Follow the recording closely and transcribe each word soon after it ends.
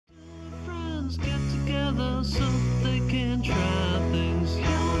friends get together so they can try things. You're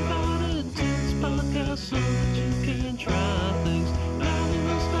invited to this podcast so that you can try things. Now we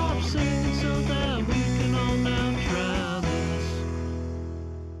will stop singing so that we can all now try this.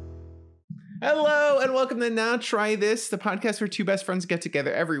 Hello and welcome to Now Try This, the podcast where two best friends get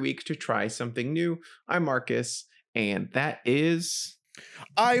together every week to try something new. I'm Marcus, and that is...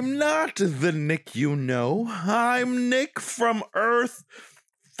 I'm not the Nick you know. I'm Nick from Earth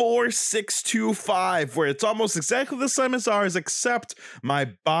 4625, where it's almost exactly the same as ours, except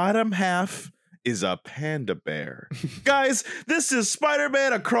my bottom half is a panda bear. Guys, this is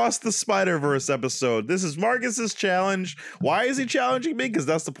Spider-Man Across the Spider-Verse episode. This is Marcus's challenge. Why is he challenging me? Because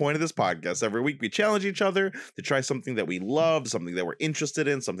that's the point of this podcast. Every week we challenge each other to try something that we love, something that we're interested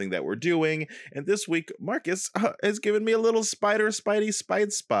in, something that we're doing. And this week, Marcus has given me a little spidey.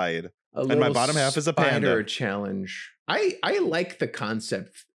 And my bottom half is a panda. Spider challenge. I like the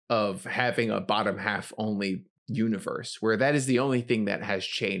concept of having a bottom half only universe where that is the only thing that has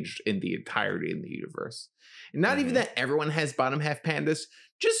changed in the entirety in the universe. And not even that everyone has bottom half pandas,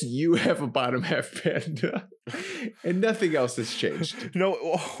 just you have a bottom half panda and nothing else has changed.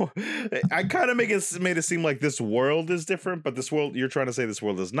 No, I kind of made it seem like this world is different, but this world, you're trying to say this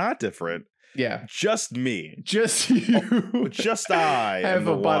world is not different. Yeah. Just me. Just you. Just I have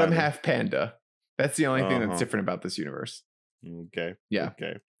a bottom one. half panda. That's the only thing that's different about this universe. Okay. Yeah.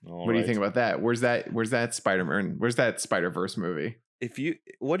 Okay. What do you think about that? Where's that Spider-Man? Where's that Spider-Verse movie?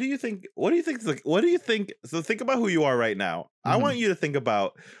 What do you think? So think about who you are right now. I want you to think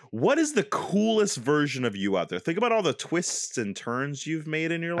about what is the coolest version of you out there. Think about all the twists and turns you've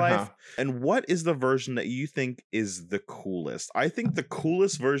made in your life. And what is the version that you think is the coolest? I think the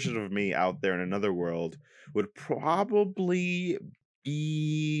coolest version of me out there in another world would probably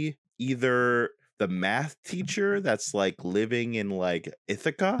be either the math teacher that's like living in like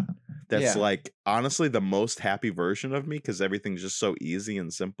Ithaca. That's like honestly the most happy version of me because everything's just so easy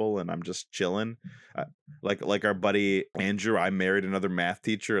and simple and I'm just chilling. Like our buddy Andrew, I married another math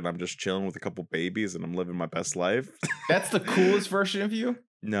teacher and I'm just chilling with a couple babies and I'm living my best life. That's the coolest version of you?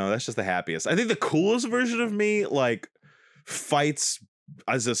 No, that's just the happiest. I think the coolest version of me like fights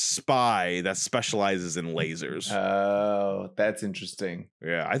as a spy that specializes in lasers. Oh, that's interesting.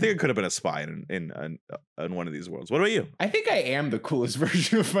 Yeah, I think I could have been a spy in one of these worlds. What about you? I think I am the coolest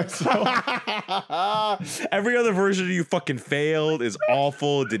version of myself. Every other version of you fucking failed, is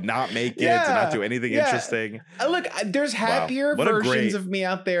awful, did not make it, did not do anything interesting. Look, there's happier versions of me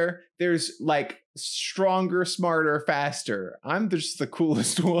out there. There's like stronger, smarter, faster. I'm just the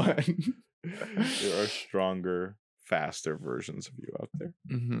coolest one. There are stronger, faster versions of you out there,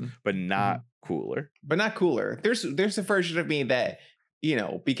 but not cooler. There's a version of me that, you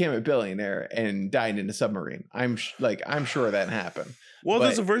know, became a billionaire and died in a submarine. I'm sure that happened. Well,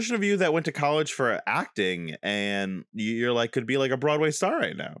 there's a version of you that went to college for acting and you're like could be like a Broadway star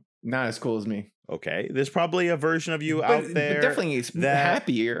right now. Not as cool as me. Okay, there's probably a version of you out there but definitely that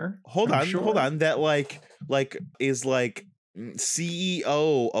happier. Hold on, that like is like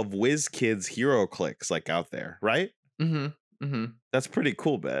CEO of WizKids Hero Clicks, like out there, right? That's pretty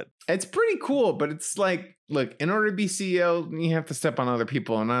cool, bet. It's pretty cool, but it's like, look, in order to be CEO, you have to step on other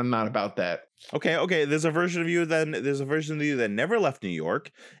people, and I'm not about that. Okay. There's a version of you that never left New York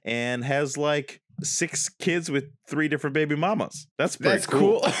and has like 6 kids with 3 different baby mamas. That's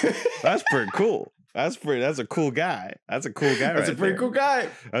cool. That's pretty cool. That's a cool guy. That's a cool guy. That's a pretty cool guy.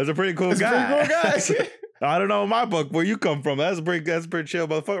 That's a pretty cool guy. I don't know in my book where you come from. That's a pretty chill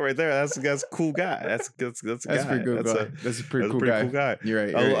motherfucker right there. That's a cool guy. That's a guy. Pretty cool guy. That's a pretty cool guy. You're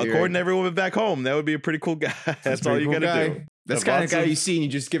right. According to everyone back home, that would be a pretty cool guy. That's all you gotta do. That's the kind of guy you see and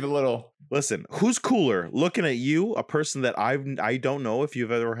you just give a little. Listen, who's cooler? Looking at you, a person that I don't know if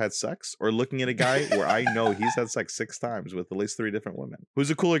you've ever had sex, or looking at a guy where I know he's had sex 6 times with at least 3 different women.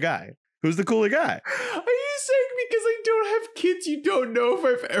 Who's a cooler guy? Who's the cooler guy? Are you saying because I don't have kids, you don't know if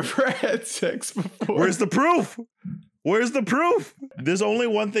I've ever had sex before? Where's the proof? There's only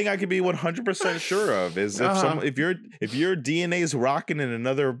one thing I can be 100% sure of is if your DNA is rocking in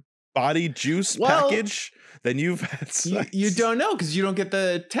another body juice package, then you've had sex. You don't know because you don't get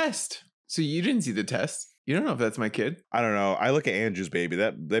the test. So you didn't see the test. You don't know if that's my kid. I don't know. I look at Andrew's baby.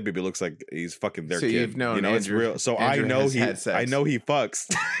 That baby looks like he's fucking their kid. You've known, Andrew, it's real. So Andrew I know he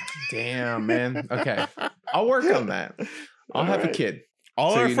fucks. Damn, man. Okay, I'll work on that. I'll have a kid.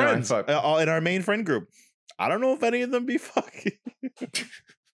 All our friends, all in our main friend group. I don't know if any of them be fucking.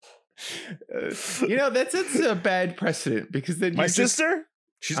 That's a bad precedent because then my sister,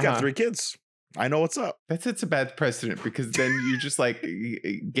 she's got 3 kids. I know what's up. It's a bad precedent because then you just like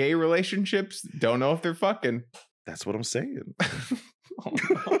gay relationships don't know if they're fucking. That's what I'm saying. Oh,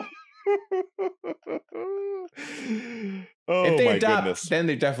 no. if they my adopt, goodness. then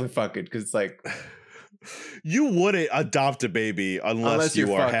they're definitely fucking because it's like You wouldn't adopt a baby unless you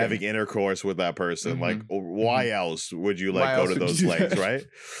you're are fucking. having intercourse with that person. Like, Mhm. why else would you Why like go else to would you those do lengths, that? right?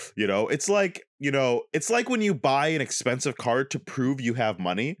 It's like when you buy an expensive car to prove you have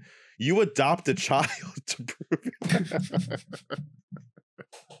money, you adopt a child to prove it.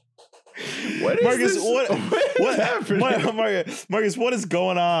 what is Marcus, this? what is happening? Marcus, what is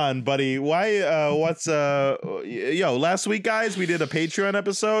going on, buddy? Why last week, guys, we did a Patreon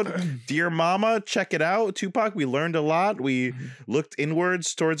episode. Dear Mama, check it out. Tupac, we learned a lot. We looked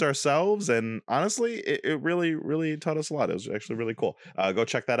inwards towards ourselves, and honestly, it really, really taught us a lot. It was actually really cool. Go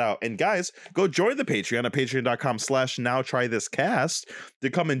check that out. And guys, go join the Patreon at patreon.com/nowtrythiscast to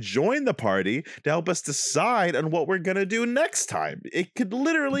come and join the party to help us decide on what we're gonna do next time. It could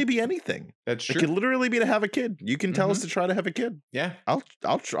literally be anything. That's It true. could literally be to have a kid. You can tell us to try to have a kid. Yeah, I'll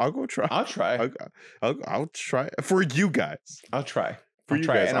go try. I'll try. I'll try for you guys. I'll try. For I'll you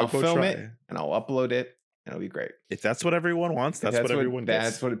try guys, and I'll I'll go film try. it and I'll upload it and it'll be great. If that's what everyone wants, If that's what everyone gets.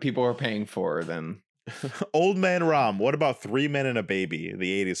 That's what people are paying for. Then Old Man Rom. What about 3 Men and a Baby,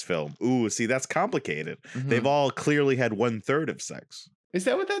 the 80s film? Ooh, see, that's complicated. They've all clearly had 1/3 of sex. Is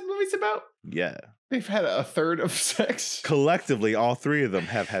that what that movie's about? Yeah. They've had a third of sex. Collectively, all 3 of them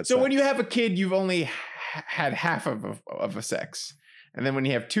have had So sex. when you have a kid, you've only had half of a sex, and then when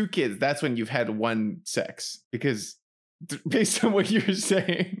you have 2 kids, that's when you've had 1 sex. Because based on what you're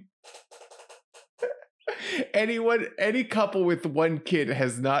saying, any couple with 1 kid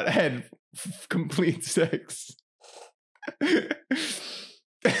has not had complete sex.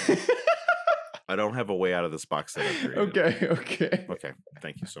 I don't have a way out of this box that I've created. Okay. Okay.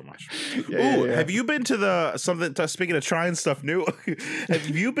 Thank you so much. Yeah, Ooh, yeah. have you been to speaking of trying stuff new, have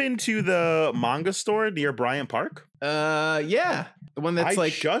you been to the manga store near Bryant Park? Yeah, the one that's I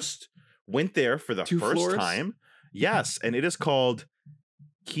like just went there for the 2 first floors? time. Yes, and it is called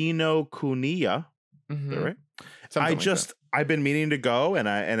Kinokuniya. Mhm. Is that right? Something like that. I've been meaning to go,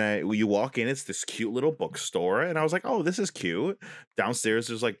 and you walk in, it's this cute little bookstore, and I was like, oh, this is cute. Downstairs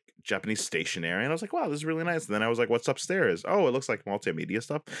there's like Japanese stationery, and I was like, wow, this is really nice. And then I was like, what's upstairs? Oh, it looks like multimedia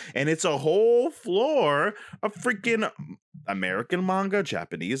stuff, and it's a whole floor of freaking American manga,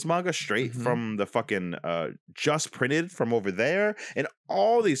 Japanese manga, straight Mhm. from the fucking just printed from over there, and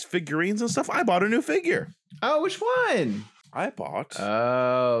all these figurines and stuff. I bought a new figure. Oh, which one? I bought.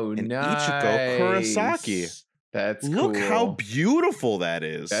 Oh, An nice. Ichiko Kurosaki. That's Look how cool. beautiful that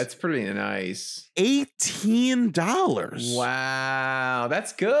is. That's pretty nice. $18. Wow,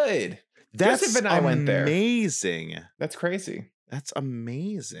 that's good. That's Joseph and I went there. amazing. That's crazy. That's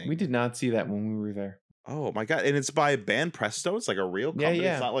amazing. We did not see that when we were there. Oh my god! And it's by Ban Presto. It's like a real Yeah, company.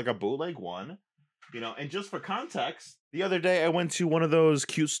 yeah. It's not like a bootleg one. And just for context, the other day I went to one of those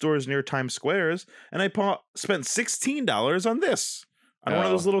cute stores near Times Squares, and I spent $16 on this. On one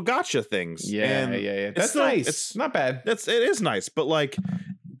of those Oh. little gotcha things. Yeah. And That's still- nice. it's- It's not bad. it is nice, but like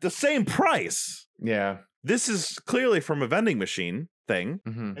the same price. Yeah. This is clearly from a vending machine thing.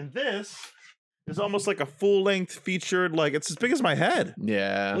 Mhm. And this is almost like a full-length featured, like it's as big as my head.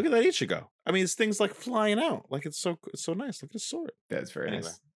 Yeah. Look at that Ichigo. I mean, this thing's like flying out. Like it's so nice. Look at his sword. That's very Anyway.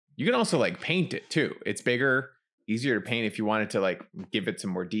 nice. You can also like paint it too. It's bigger, easier to paint if you wanted to like give it some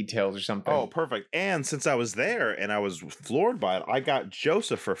more details or something. Oh, perfect. And since I was there and I was floored by it, I got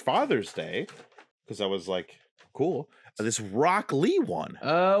Joseph for Father's Day because I was like, cool. This Rock Lee one.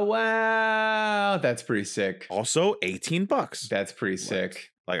 Oh wow. That's pretty sick. Also $18. That's pretty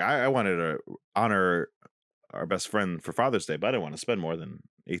sick. Like I wanted to honor our best friend for Father's Day, but I didn't want to spend more than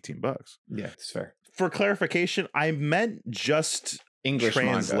 $18. Yeah, it's fair. For clarification, I meant just English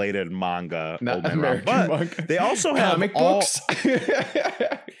translated manga, manga. Old Not Man Ron. American But manga. they also have comic all, books.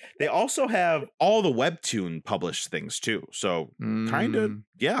 they also have all the webtoon published things too. So kind of,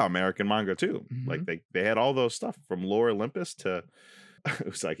 yeah, American manga too. Like they had all those stuff from Lore Olympus to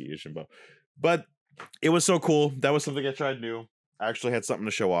Usagi Yoshinbo. But it was so cool. That was something I tried new. I actually had something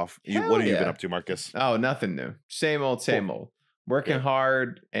to show off. Hell What have you yeah. been up to, Marcus? Oh, nothing new. Same old, same old. Working Yeah.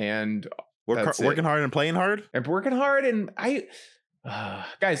 hard and That's it. Working hard and playing hard? working hard, and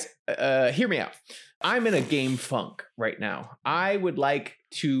guys, hear me out. I'm in a game funk right now. I would like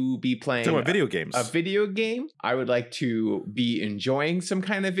to be playing Talking about video games. a video game. I would like to be enjoying some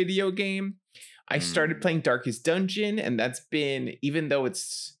kind of video game. I started playing Darkest Dungeon, and that's been, even though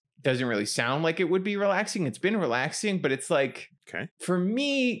it's doesn't really sound like it would be relaxing, it's been relaxing, but it's like, Okay. for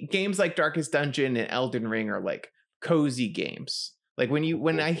me, games like Darkest Dungeon and Elden Ring are like cozy games. Like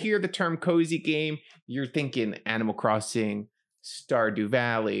when I hear the term cozy game, you're thinking Animal Crossing, Stardew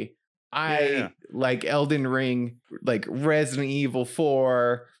Valley. I Yeah. like Elden Ring, like Resident Evil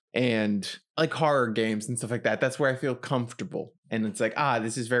 4, and like horror games and stuff like that. That's where I feel comfortable. And it's like,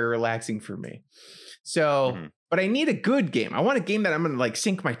 this is very relaxing for me. So, but I need a good game. I want a game that I'm going to like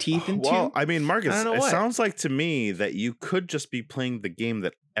sink my teeth into. Well, I mean, Marcus, I don't know it sounds like to me that you could just be playing the game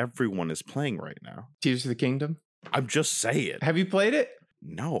that everyone is playing right now. Tears of the Kingdom. I'm just saying. Have you played it?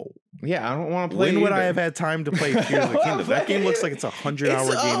 No. Yeah, I don't want to play. When would I have had time to play Tears of the Kingdom? That game looks like it's 100-hour game at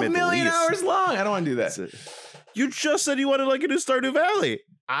least. It's a million hours long. I don't want to do that. You just said you wanted like a new Stardew Valley.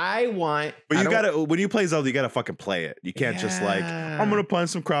 I want, but you gotta, when you play Zelda, you gotta fucking play it. You can't just like, I'm gonna plant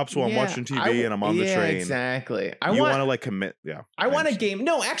some crops while I'm watching TV and I'm on the train. Exactly. You want to like commit. Yeah. I want a game.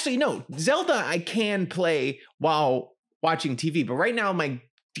 No, actually, no. Zelda I can play while watching TV, but right now my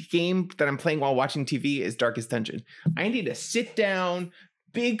game that I'm playing while watching TV is Darkest Dungeon. I need to sit down,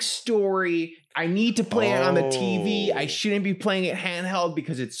 big story. I need to play it on the TV. I shouldn't be playing it handheld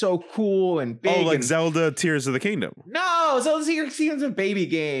because it's so cool and big. Oh, like Zelda Tears of the Kingdom. No, Zelda Tears of the Kingdom's a baby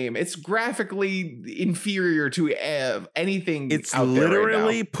game. It's graphically inferior to anything. It's out there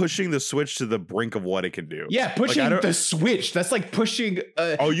literally right pushing the Switch to the brink of what it can do. Yeah, pushing the Switch. That's like pushing you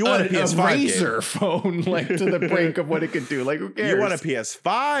want a PS5 Razer phone like to the brink of what it could do. Like, who cares? You want a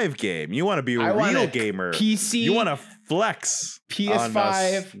PS5 game. You want to be a real gamer. PC. You want to flex.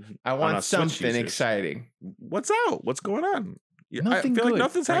 PS5. I want something exciting. What's out? What's going on? Nothing. I feel good like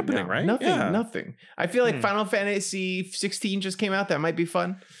nothing's happening, right? Nothing. I feel like Final Fantasy 16 just came out. That might be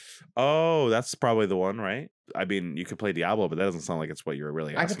fun. Oh, that's probably the one, right? I mean, you could play Diablo, but that doesn't sound like it's what you're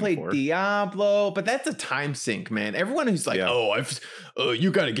really asking for. I could play Diablo, but that's a time sink, man. Everyone who's like,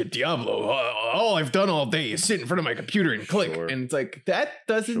 you got to get Diablo. All I've done all day is sit in front of my computer and click. Sure. And it's like, that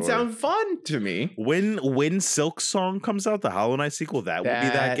doesn't sound fun to me. When Silk Song comes out, the Hollow Knight sequel, that would be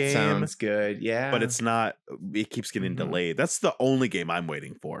that game. Sounds good, yeah. But it's not, it keeps getting delayed. That's the only game I'm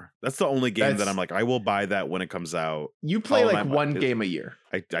waiting for. That's the only game that I'm like, I will buy that when it comes out. You play like one game a year.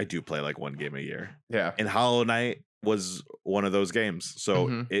 I do play like one game a year. Yeah. And Hollow Knight was one of those games.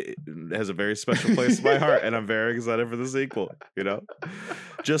 So it has a very special place in my heart. And I'm very excited for the sequel, you know?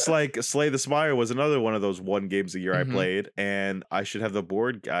 Just like Slay the Spire was another one of those one games a year I played. And I should have I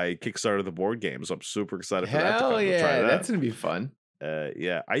kickstarted the board game. So I'm super excited for that. Hell yeah. That's going to be fun.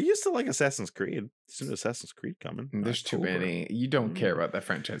 Yeah, I used to like Assassin's Creed. There's an Assassin's Creed coming. There's too many. You don't care about that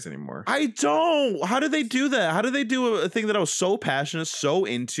franchise anymore. I don't. How did they do that? How did they do a thing that I was so passionate, so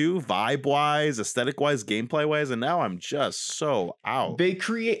into, vibe-wise, aesthetic-wise, gameplay-wise, and now I'm just so out. They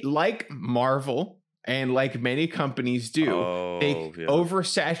create, like Marvel, and like many companies do, they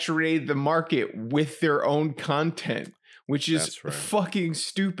oversaturated the market with their own content, which is fucking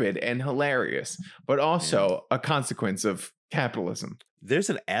stupid and hilarious, but also a consequence of capitalism. There's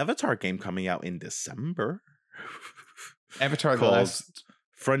an Avatar game coming out in December. Avatar called The Last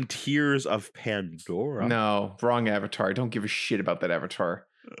Frontiers of Pandora. No, wrong Avatar. I don't give a shit about that Avatar.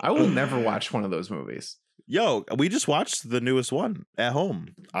 I will never watch one of those movies. Yo, we just watched the newest one at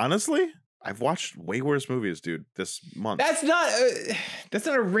home. Honestly, I've watched way worse movies, dude, this month. That's not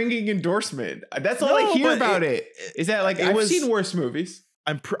a ringing endorsement. That's all I hear about it. Is that like I've seen worse movies.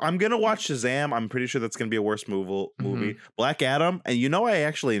 I'm gonna watch Shazam. I'm pretty sure that's gonna be a worse movie. Black Adam, and I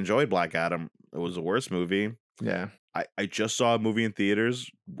actually enjoyed Black Adam. It was a worse movie. Yeah. I just saw a movie in theaters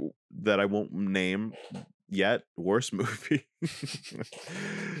that I won't name yet. Worse movie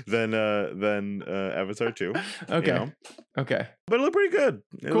than Avatar 2. Okay. Okay. But it looked pretty good.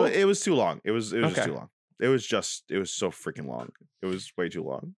 Cool. It was too long. It was just too long. It was so freaking long. It was way too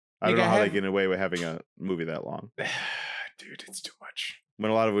long. I don't know how they get away with having a movie that long. Dude, it's too much. When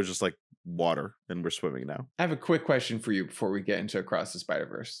a lot of it was just like water and we're swimming now. I have a quick question for you before we get into Across the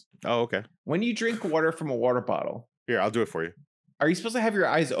Spider-Verse. Oh, okay. When you drink water from a water bottle. Here, I'll do it for you. Are you supposed to have your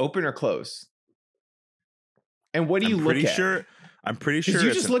eyes open or closed? And what do you look at? I'm pretty sure. Because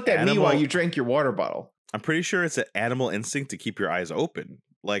you just looked at me while you drank your water bottle. I'm pretty sure it's an animal instinct to keep your eyes open.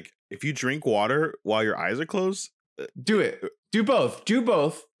 Like if you drink water while your eyes are closed. Do it. Do both. Do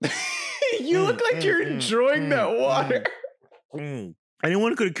both. You look like you're enjoying that water.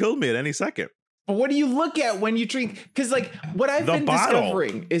 Anyone could have killed me at any second. But what do you look at when you drink? Because like what I've been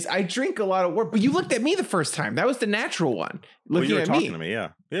discovering is I drink a lot of water. But you looked at me the first time. That was the natural one. Looking at me. Talking to me, yeah.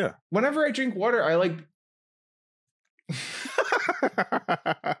 Yeah. Whenever I drink water, I like.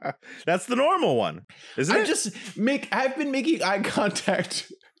 That's the normal one, isn't it? I've been making eye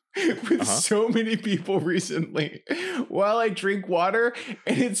contact with so many people recently while I drink water,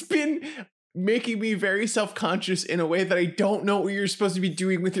 and it's been making me very self-conscious in a way that I don't know what you're supposed to be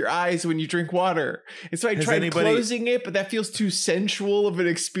doing with your eyes when you drink water. And so I tried closing it, but that feels too sensual of an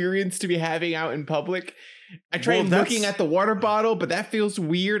experience to be having out in public. I tried looking at the water bottle, but that feels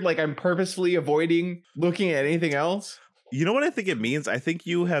weird. Like I'm purposefully avoiding looking at anything else. You know what I think it means? I think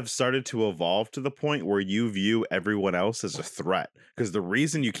you have started to evolve to the point where you view everyone else as a threat. Because the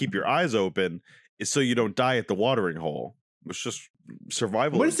reason you keep your eyes open is so you don't die at the watering hole. It's just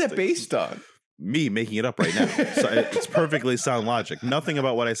survival. What is that instincts. based on? Me making it up right now. So it's perfectly sound logic. Nothing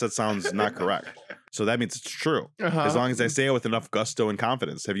about what I said sounds not correct. So that means it's true. As long as I say it with enough gusto and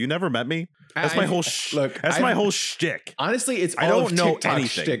confidence. Have you never met me? That's my whole my whole shtick. Honestly, it's I all don't know TikTok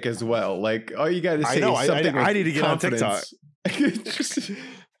anything. shtick as well. Like all you got to say know, is something. I with need to get on confidence.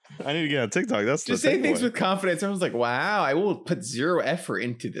 I need to get on TikTok. That's Just the say things takeaway. with confidence. I was like, wow, I will put zero effort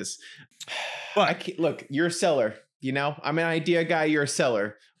into this. But I can't, look, you're a seller. You know, I'm an idea guy. You're a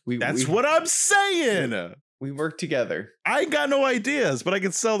seller. that's what I'm saying. we work together. I ain't got no ideas, but I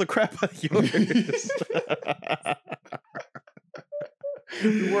can sell the crap out of yours.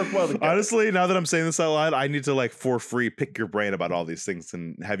 We work well together. Honestly, now that I'm saying this out loud, I need to like for free pick your brain about all these things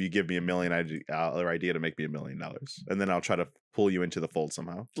and have you give me $1 million idea to make me $1 million, and then I'll try to pull you into the fold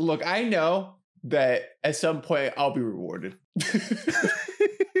somehow. Look, I know that at some point I'll be rewarded.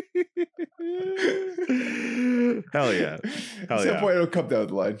 Hell yeah. At some point it'll come down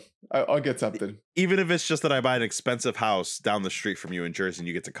the line. I'll get something. Even if it's just that I buy an expensive house down the street from you in Jersey and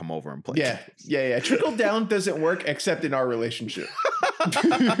you get to come over and play. Yeah. Trickle down doesn't work except in our relationship.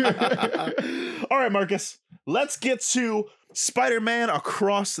 All right, Marcus, let's get to Spider-Man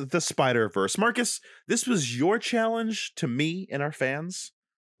Across the Spider-Verse. Marcus, this was your challenge to me and our fans.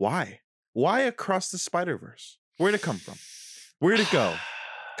 Why? Why Across the Spider-Verse? Where'd it come from? Where'd it go?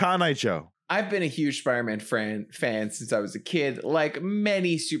 Cotton Eye Joe. I've been a huge Spider-Man fan since I was a kid, like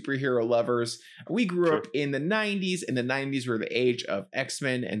many superhero lovers. We grew up in the 90s, and the 90s were the age of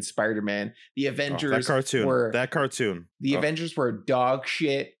X-Men and Spider-Man. The Avengers that cartoon. The Avengers were dog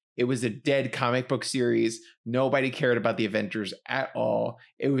shit. It was a dead comic book series. Nobody cared about the Avengers at all.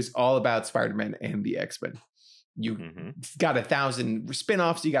 It was all about Spider-Man and the X-Men. You got 1,000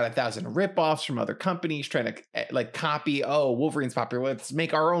 spin-offs, you got 1,000 rip-offs from other companies trying to like copy, Wolverine's popular, let's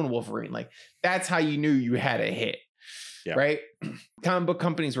make our own Wolverine. Like that's how you knew you had a hit. Yeah. Right? Comic book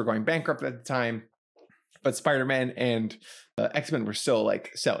companies were going bankrupt at the time, but Spider-Man and X-Men were still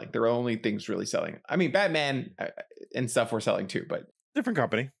like selling. There were only things really selling. I mean, Batman and stuff were selling too, but different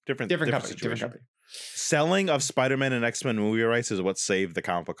company, different company. Selling of Spider-Man and X-Men movie rights is what saved the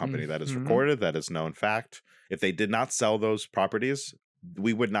comic book company. That is recorded. That is known fact. If they did not sell those properties,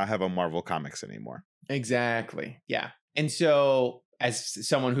 we would not have a Marvel Comics anymore. Exactly. Yeah. And so as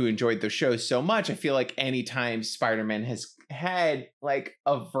someone who enjoyed the show so much, I feel like anytime Spider-Man has had like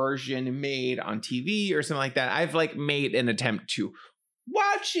a version made on TV or something like that, I've like made an attempt to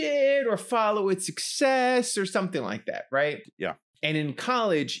watch it or follow its success or something like that. Right. Yeah. And in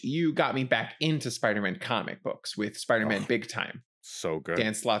college, you got me back into Spider-Man comic books with Spider-Man Big Time. So good.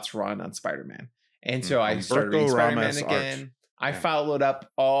 Dan Slott's run on Spider-Man. And so I started reading Spider-Man again. I followed up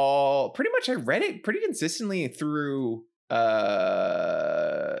pretty much I read it pretty consistently through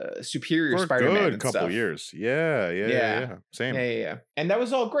Superior Spider-Man good and couple stuff. years. Yeah. Same. Yeah. And that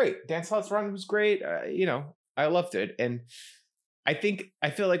was all great. Dan Slott's run was great. I loved it. And I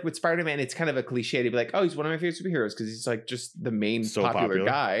feel like with Spider-Man, it's kind of a cliche to be like, oh, he's one of my favorite superheroes because he's like just the main popular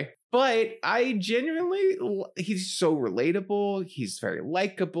guy. But I genuinely, he's so relatable. He's very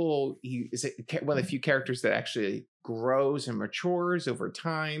likable. He is one of the few characters that actually grows and matures over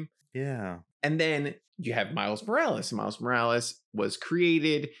time. Yeah. And then you have Miles Morales. Miles Morales was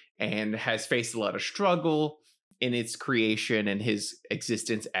created and has faced a lot of struggle in its creation and his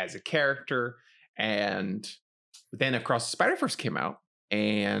existence as a character. And then Across the Spider-Verse came out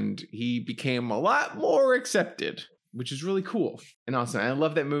and he became a lot more accepted, which is really cool and awesome. I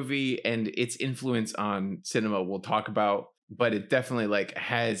love that movie and its influence on cinema we'll talk about, but it definitely like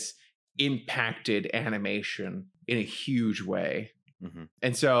has impacted animation in a huge way.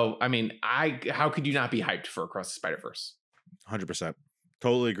 And so, I mean, how could you not be hyped for Across the Spider-Verse? 100%.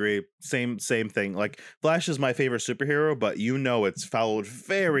 Totally agree. Same thing. Like Flash is my favorite superhero, but it's followed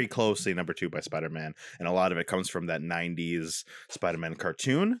very closely number 2 by Spider-Man. And a lot of it comes from that 90s Spider-Man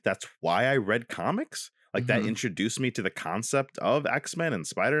cartoon. That's why I read comics. Like that introduced me to the concept of X-Men and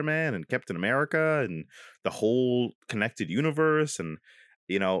Spider-Man and Captain America and the whole connected universe. And,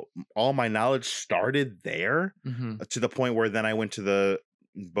 all my knowledge started there to the point where then I went to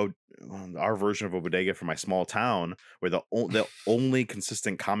our version of a bodega for my small town where the only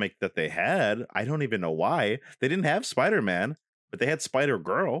consistent comic that they had, I don't even know why, they didn't have Spider-Man, but they had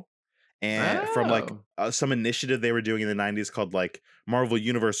Spider-Girl. And from like some initiative they were doing in the 90s called like Marvel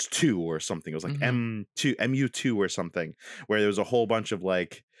Universe 2 or something. It was like MU2 or something, where there was a whole bunch of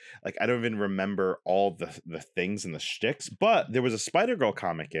like like I don't even remember all the things and the shticks, but there was a Spider-Girl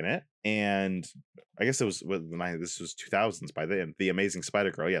comic in it, and I guess it was this was 2000s by then. The Amazing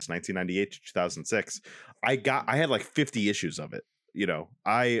Spider-Girl, yes, 1998 to 2006. I had like 50 issues of it. You know,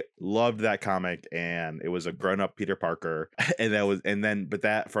 I loved that comic, and it was a grown-up Peter Parker,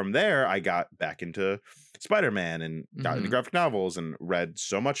 but from there I got back into Spider-Man and got into graphic novels and read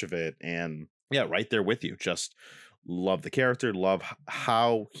so much of it, and yeah, right there with you. Just love the character, love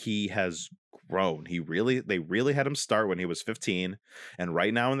how he has grown. They really had him start when he was 15, and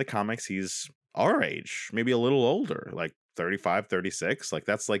right now in the comics he's our age, maybe a little older, like 35, 36. Like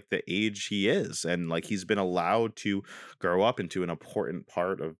that's like the age he is, and like he's been allowed to grow up into an important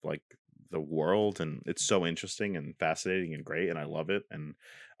part of like the world, and it's so interesting and fascinating and great, and I love it. And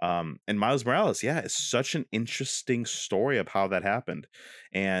Miles Morales, yeah, it's such an interesting story of how that happened.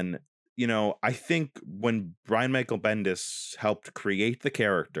 And you know, I think when Brian Michael Bendis helped create the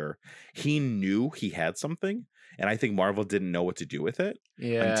character, he knew he had something. And I think Marvel didn't know what to do with it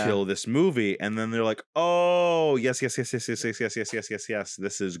until this movie. And then they're like, oh, yes.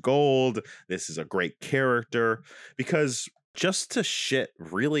 This is gold. This is a great character. Because just to shit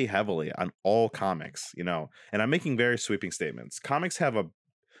really heavily on all comics, you know, and I'm making very sweeping statements. Comics have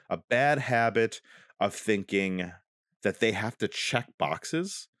a bad habit of thinking that they have to check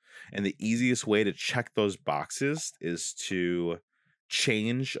boxes. And the easiest way to check those boxes is to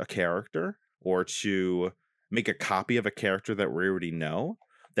change a character or to make a copy of a character that we already know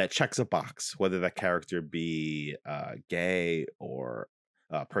that checks a box, whether that character be gay or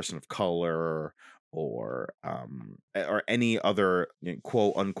a person of color or any other, you know,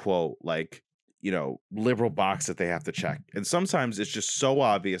 quote unquote, like, you know, liberal box that they have to check. And sometimes it's just so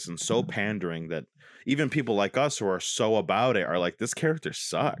obvious and so pandering that even people like us who are so about it are like, this character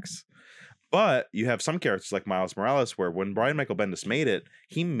sucks. But you have some characters like Miles Morales, where when Brian Michael Bendis made it,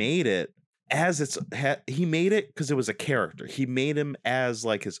 he made it because it was a character. He made him as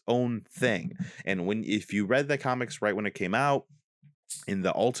like his own thing. And if you read the comics right when it came out, in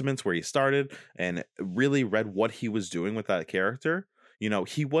the Ultimates where he started, and really read what he was doing with that character, you know,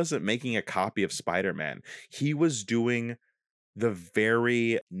 he wasn't making a copy of Spider-Man. He was doing the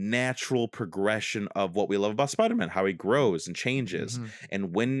very natural progression of what we love about Spider-Man, how he grows and changes.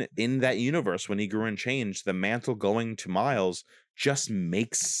 And when in that universe, when he grew and changed, the mantle going to Miles just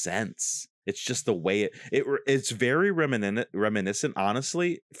makes sense. It's just the way it's very reminiscent,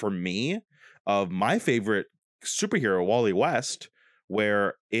 honestly, for me, of my favorite superhero, Wally West,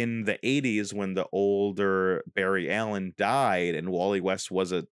 where in the 80s, when the older Barry Allen died and Wally West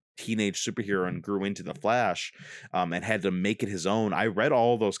was a teenage superhero and grew into the Flash, and had to make it his own. I read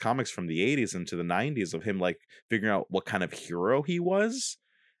all those comics from the 80s into the 90s of him like figuring out what kind of hero he was,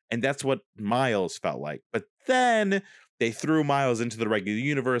 and that's what Miles felt like. But then they threw Miles into the regular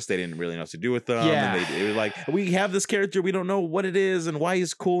universe. They didn't really know what to do with them. Yeah. And they were like, we have this character, we don't know what it is and why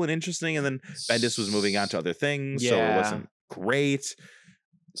he's cool and interesting. And then Bendis was moving on to other things, so it wasn't great.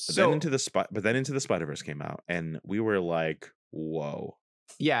 But then Into the Spider-Verse came out, and we were like, whoa.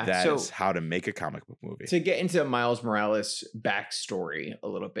 Yeah, that's how to make a comic book movie. To get into Miles Morales' backstory a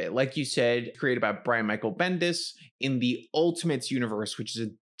little bit, like you said, created by Brian Michael Bendis in the Ultimates universe, which is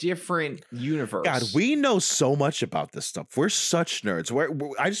a different universe. God, we know so much about this stuff. We're such nerds.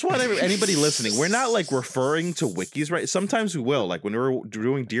 I just want anybody listening, we're not like referring to wikis, right? Sometimes we will. Like when we were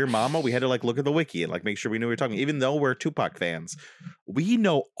doing Dear Mama, we had to like look at the wiki and like make sure we knew what we were talking. Even though we're Tupac fans, we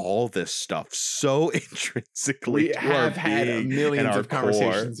know all this stuff so intrinsically. We have had millions of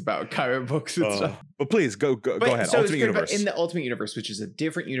conversations about comic books and stuff. But please go ahead. So Ultimate Universe. In the Ultimate Universe, which is a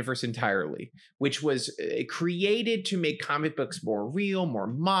different universe entirely, which was created to make comic books more real, more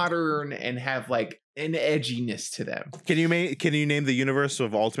modern, and have like an edginess to them. Can you name the universe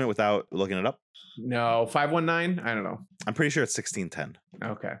of Ultimate without looking it up? No, 519. I don't know. I'm pretty sure it's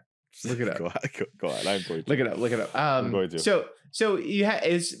 1610. Okay, look it up. Go ahead. I'm going to look it up. Look it up. I'm going to. So you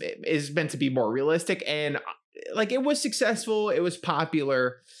is meant to be more realistic, and like it was successful. It was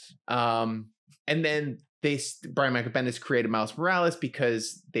popular. And then Brian Michael Bendis created Miles Morales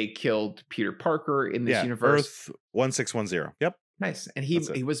because they killed Peter Parker in this universe. Earth 1610. Yep. Nice. And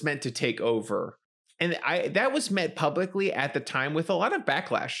he was meant to take over. And that was met publicly at the time with a lot of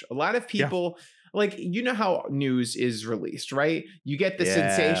backlash. A lot of people, like, you know how news is released, right? You get the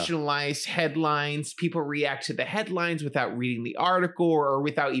sensationalized headlines. People react to the headlines without reading the article or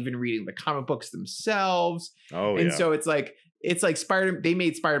without even reading the comic books themselves. Oh, and so it's like, it's like they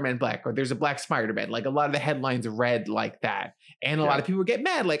made Spider-Man black, or there's a black Spider-Man. Like a lot of the headlines read like that. And a lot of people get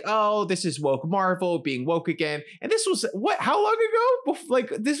mad, like, oh, this is woke Marvel being woke again. And this was how long ago? Like,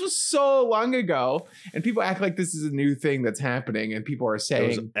 this was so long ago. And people act like this is a new thing that's happening. And people are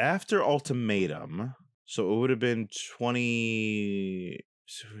saying it was after Ultimatum. So it would have been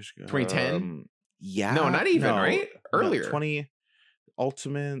 2010. Yeah. No, not even, right? Earlier. 20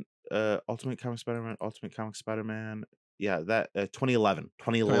 Ultimate Comic Spider-Man, Ultimate Comic Spider-Man. Yeah, that 2011.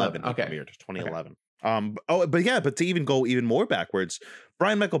 2011. Okay. Premiered, 2011. But to even go even more backwards,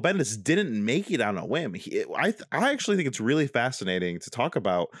 Brian Michael Bendis didn't make it on a whim. I actually think it's really fascinating to talk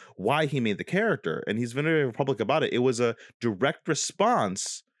about why he made the character, and he's been very public about it. It was a direct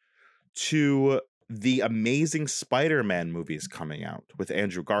response to the Amazing Spider-Man movies coming out with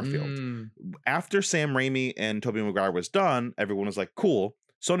Andrew Garfield. After Sam Raimi and Tobey Maguire was done, everyone was like, cool,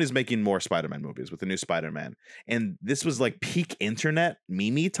 Sony's making more Spider-Man movies with the new Spider-Man. And this was like peak internet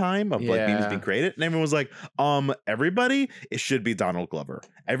meme time of like memes being created. And everyone was like, everybody, it should be Donald Glover.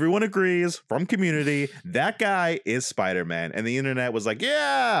 Everyone agrees from Community, that guy is Spider-Man. And the internet was like,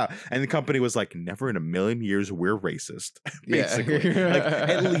 yeah. And the company was like, never in a million years, we're racist. Basically.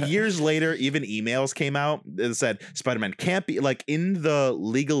 And years later, even emails came out that said Spider-Man can't be, like, in the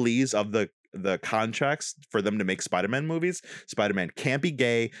legalese of the contracts for them to make Spider-Man movies, Spider-Man can't be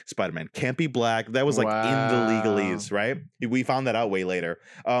gay, Spider-Man can't be black. That was like in the legalese, right? We found that out way later.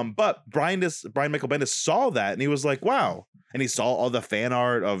 But Brian Michael Bendis saw that and he was like, wow. And he saw all the fan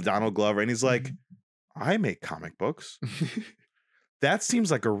art of Donald Glover and he's like, I make comic books. That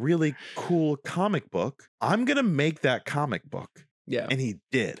seems like a really cool comic book. I'm gonna make that comic book. Yeah. And he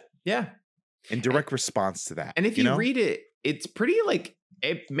did. Yeah. In direct response to that. And if you read it, it's pretty like,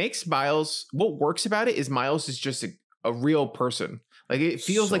 it makes Miles, what works about it is Miles is just a real person. Like it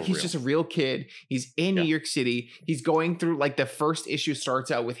feels so like he's just a real kid. He's in New York City. He's going through, like, the first issue starts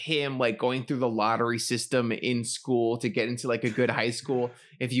out with him like going through the lottery system in school to get into like a good high school.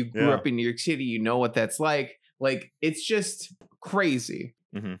 If you grew up in New York City, you know what that's like. Like, it's just crazy.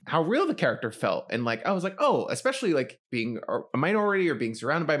 How real the character felt. And like, I was like, oh, especially like being a minority or being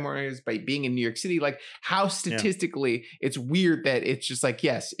surrounded by minorities, by being in New York City, like how statistically it's weird that it's just like,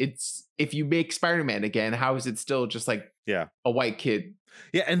 yes, it's, if you make Spider-Man again, how is it still just like a white kid?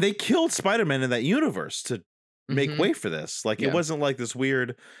 Yeah. And they killed Spider-Man in that universe to make way for this. Like it wasn't like this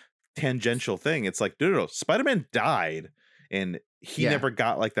weird tangential thing. It's like, no, Spider-Man died and he never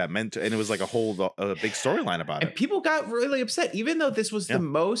got like that mentor, and it was like a big storyline about it. And people got really upset, even though this was the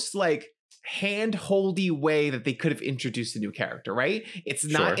most like hand-holdy way that they could have introduced a new character, right? It's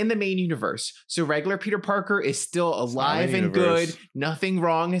not in the main universe. So regular Peter Parker is still alive and good. Nothing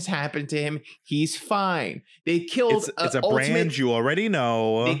wrong has happened to him. He's fine. They killed it's a brand you already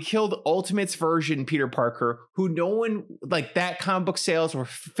know. They killed Ultimate's version Peter Parker, who no one, like, that comic book sales were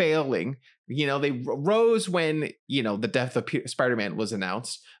failing. You know, they rose when, you know, the death of Spider-Man was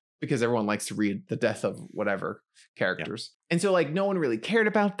announced, because everyone likes to read the death of whatever characters. And so like no one really cared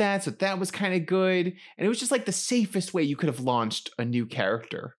about that. So that was kind of good. And it was just like the safest way you could have launched a new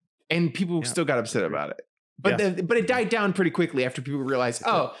character. And people still got upset about it. But but it died down pretty quickly after people realized,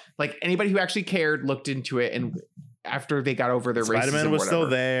 oh, like anybody who actually cared looked into it, and after they got over their racism, Spider-Man was still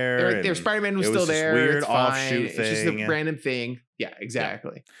there. Their Spider-Man was still there. Weird offshoot thing. It's just a random thing. Yeah,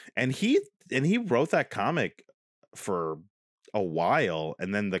 exactly. Yeah. And he wrote that comic for a while,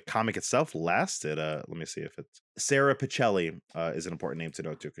 and then the comic itself lasted. Let me see if it's Sarah Pichelli is an important name to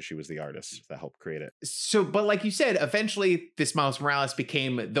know too, because she was the artist that helped create it. So, but like you said, eventually this Miles Morales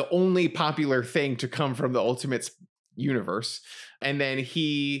became the only popular thing to come from the Ultimates universe. And then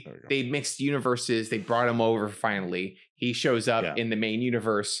they mixed universes. They brought him over finally. He shows up in the main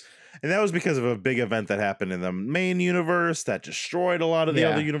universe. And that was because of a big event that happened in the main universe that destroyed a lot of the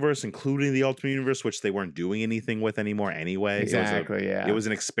other universe, including the Ultimate Universe, which they weren't doing anything with anymore anyway. Exactly, It was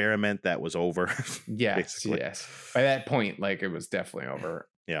an experiment that was over. Yes. By that point, like, it was definitely over.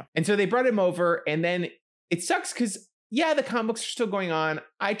 Yeah. And so they brought him over, and then it sucks because, the comic books are still going on.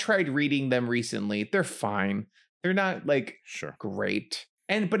 I tried reading them recently. They're fine. They're not, like, great.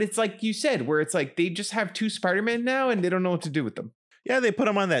 But it's like you said, where it's like they just have two Spider-Man now, and they don't know what to do with them. Yeah, they put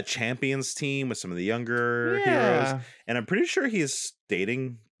him on that Champions team with some of the younger heroes. And I'm pretty sure he's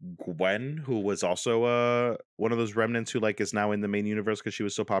dating Gwen, who was also one of those remnants who like is now in the main universe because she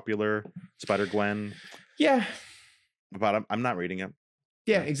was so popular. Spider-Gwen. Yeah. But I'm not reading it.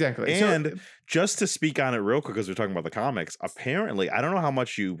 Yeah, exactly. And just to speak on it real quick, because we're talking about the comics, apparently, I don't know how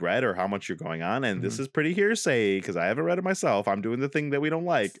much you read or how much you're going on, and this is pretty hearsay because I haven't read it myself. I'm doing the thing that we don't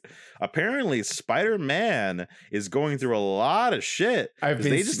like. Apparently, Spider-Man is going through a lot of shit.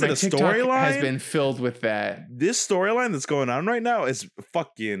 They just did a storyline has been filled with that. This storyline that's going on right now is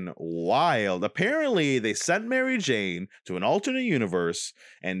fucking wild. Apparently, they sent Mary Jane to an alternate universe,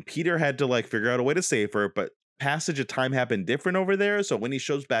 and Peter had to like figure out a way to save her, but passage of time happened different over there. So when he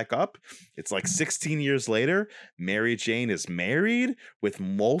shows back up, it's like 16 years later. Mary Jane is married with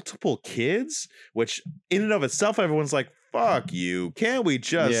multiple kids, which in and of itself, everyone's like, fuck you. Can't we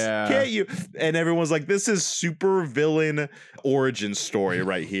just, can't you? And everyone's like, this is super villain origin story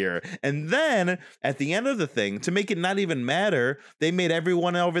right here. And then at the end of the thing, to make it not even matter, they made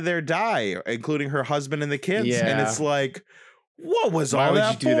everyone over there die, including her husband and the kids. Yeah. And it's like, what was Why all would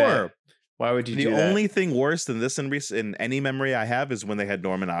that you do for? that? Why would you do that? The only thing worse than this in any memory I have is when they had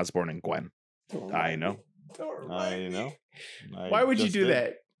Norman Osborn and Gwen. I know. Why would you do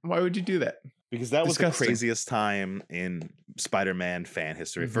that? Why would you do that? Because that was Disgusting. the craziest time in Spider-Man fan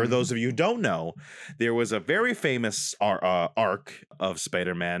history. For those of you who don't know, there was a very famous arc of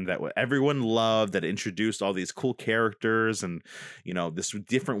Spider-Man that everyone loved, that introduced all these cool characters and, you know, this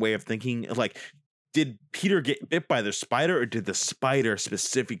different way of thinking. Like, did Peter get bit by the spider, or did the spider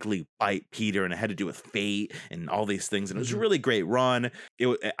specifically bite Peter? And it had to do with fate and all these things. And it was a really great run.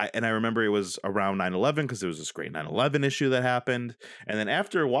 I remember it was around 9/11 because there was this great 9/11 issue that happened. And then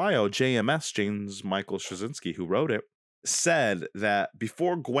after a while, JMS, James Michael Straczynski, who wrote it, said that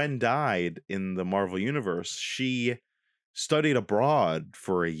before Gwen died in the Marvel Universe, she studied abroad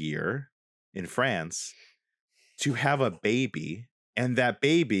for a year in France to have a baby. And that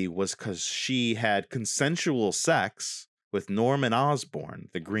baby was because she had consensual sex with Norman Osborn,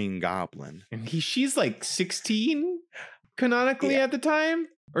 the Green Goblin. And she's like 16 canonically at the time,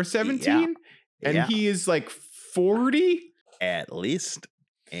 or 17. And he is like 40 at least.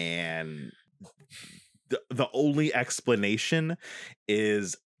 And the only explanation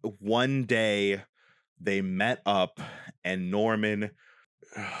is one day they met up and Norman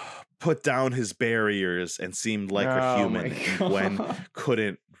put down his barriers and seemed like a human, and Gwen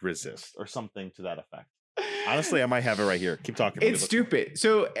couldn't resist, or something to that effect. Honestly, I might have it right here. Keep talking. It's stupid.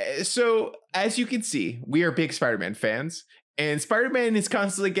 So as you can see, we are big Spider-Man fans, and Spider-Man is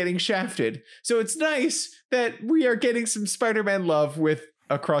constantly getting shafted. So it's nice that we are getting some Spider-Man love with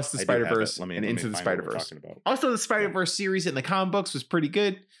Across the Spider-Verse and Into the Spider-Verse. Also, the Spider-Verse series in the comic books was pretty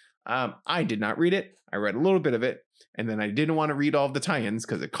good. I did not read it. I read a little bit of it. And then I didn't want to read all of the tie-ins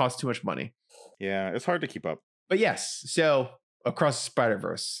because it cost too much money. Yeah, it's hard to keep up. But yes, so Across the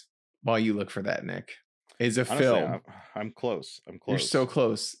Spider-Verse, while you look for that, Nick, is a film. I'm close. You're so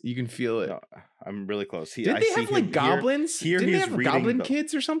close. You can feel it. No, I'm really close. Did they have like goblins? Didn't they have goblin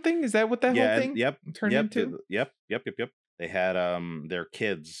kids or something? Is that what that whole thing turned into? Yep. They had their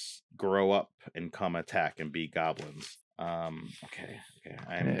kids grow up and come attack and be goblins. Okay.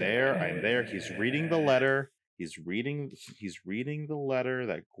 I'm there. He's reading the letter. He's reading the letter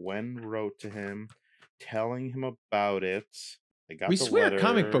that Gwen wrote to him, telling him about it. We swear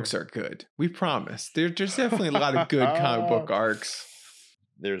comic books are good. We promise. There's definitely a lot of good comic book arcs.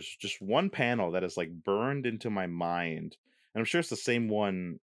 There's just one panel that is like burned into my mind. And I'm sure it's the same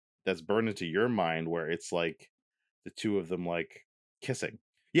one that's burned into your mind, where it's like the two of them like kissing.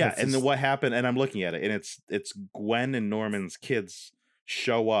 Yeah, and then what happened, and I'm looking at it, and it's Gwen and Norman's kids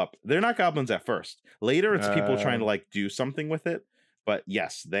show up. They're not goblins at first. Later, it's people trying to like do something with it. But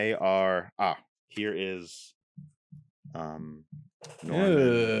yes, they are. Here is Norman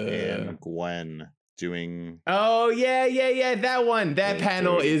and Gwen doing. Oh yeah. That one. That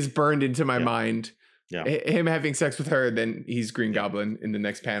panel is burned into my mind. Yeah, him having sex with her, then he's Green Goblin in the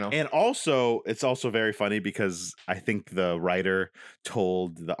next panel. And also, it's also very funny because I think the writer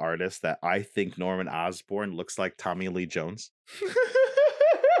told the artist that I think Norman Osborn looks like Tommy Lee Jones.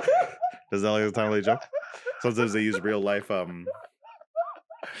 Does that look like Tommy Lee Jones? Sometimes they use real life.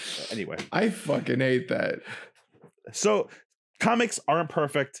 Anyway, I fucking hate that. So comics aren't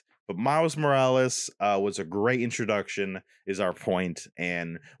perfect, but Miles Morales was a great introduction, is our point,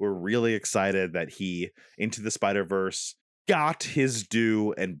 and we're really excited that he, Into the Spider-Verse, got his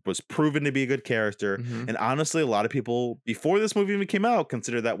due and was proven to be a good character. Mm-hmm. And honestly, a lot of people, before this movie even came out,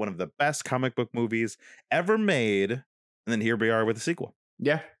 consider that one of the best comic book movies ever made. And then here we are with the sequel.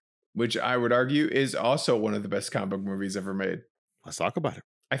 Yeah, which I would argue is also one of the best comic book movies ever made. Let's talk about it.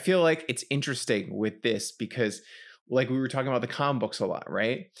 I feel like it's interesting with this because, like we were talking about the comic books a lot,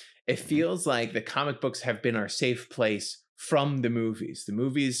 right? It feels like the comic books have been our safe place from the movies. The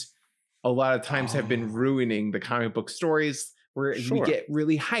movies a lot of times have been ruining the comic book stories where we Sure. get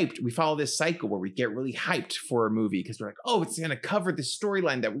really hyped. We follow this cycle where we get really hyped for a movie because we're like, oh, it's going to cover the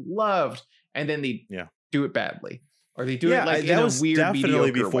storyline that we loved. And then they do it badly. Or they do it like in a weird,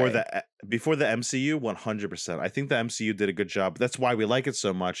 definitely mediocre way. before the MCU. 100%. I think the MCU did a good job. That's why we like it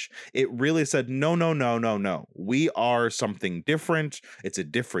so much. It really said no. We are something different. It's a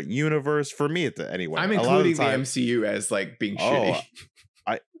different universe for me. Anyway, I'm including the MCU as like being shitty.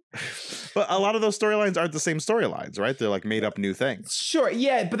 But a lot of those storylines aren't the same storylines, right? They're like made up new things. Sure,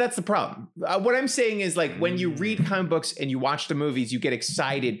 yeah, but that's the problem. What I'm saying is like when you read comic books and you watch the movies, you get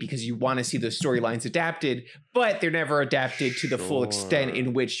excited because you want to see those storylines adapted, but they're never adapted to the full extent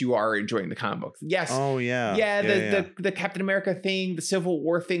in which you are enjoying the comic book. Yes. Oh yeah. The Captain America thing, the Civil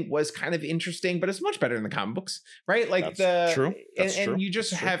War thing was kind of interesting, but it's much better in the comic books, right? Like That's true. And you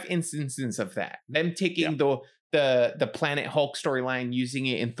just have instances of that. Them taking the Planet Hulk storyline, using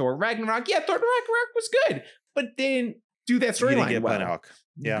it in Thor Ragnarok. Yeah, Thor Ragnarok was good, but they didn't do that storyline well. Planet Hulk.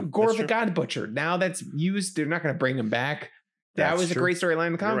 Yeah, Gore the God Butcher. Now that's used. They're not going to bring him back. That was a great storyline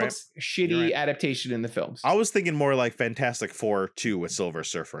in the comic books. Shitty adaptation in the films. I was thinking more like Fantastic Four 2 with Silver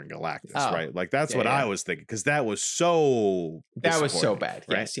Surfer and Galactus, right? Like that's what I was thinking because that was so bad.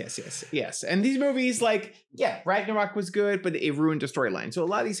 Right? Yes. And these movies, like, Ragnarok was good, but it ruined the storyline. So a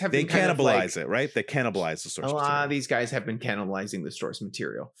lot of these have they been cannibalize it, right? They cannibalize the source. A lot of these guys have been cannibalizing the source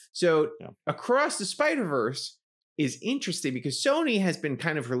material. So Across the Spider-Verse is interesting because Sony has been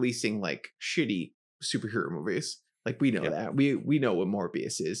kind of releasing like shitty superhero movies. Like we know that. We know what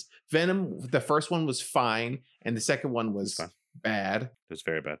Morbius is. Venom, the first one was fine, and the second one was bad. It was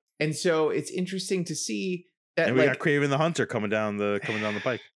very bad. And so it's interesting to see that. And we got Kraven the Hunter coming down the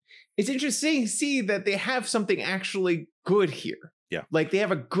pike. It's interesting to see that they have something actually good here. Yeah. Like they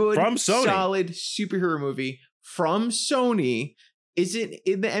have a good, from Sony, solid superhero movie from Sony, isn't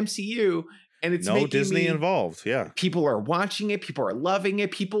in the MCU. And it's no Disney involved. Yeah. People are watching it. People are loving it.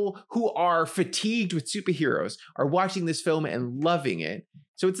 People who are fatigued with superheroes are watching this film and loving it.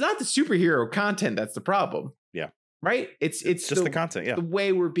 So it's not the superhero content that's the problem. Yeah. Right? It's just the content. Yeah. The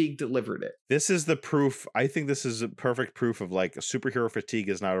way we're being delivered it. This is the proof. I think this is a perfect proof of like superhero fatigue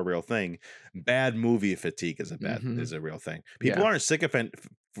is not a real thing. Bad movie fatigue is a real thing. People aren't sick of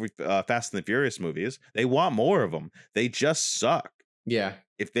Fast and the Furious movies. They want more of them. They just suck. Yeah.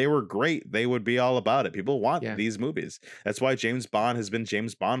 If they were great, they would be all about it. People want these movies. That's why James Bond has been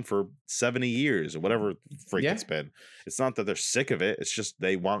James Bond for 70 years or whatever freak it's been. It's not that they're sick of it. It's just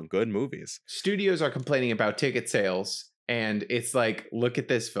they want good movies. Studios are complaining about ticket sales. And it's like, look at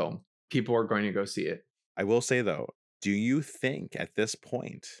this film. People are going to go see it. I will say, though, do you think at this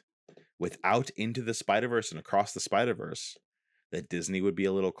point, without Into the Spider-Verse and Across the Spider-Verse, that Disney would be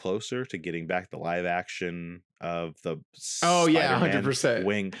a little closer to getting back the live action of the Spider-Man 100%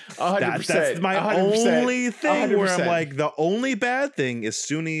 wing? 100%. That's my 100%, only thing 100%. where I'm like, the only bad thing is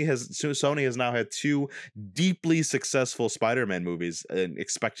Sony has now had 2 deeply successful Spider-Man movies and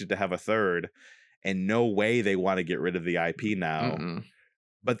expected to have a third, and no way they want to get rid of the IP now.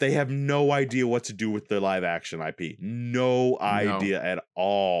 But they have no idea what to do with their live action IP. No idea at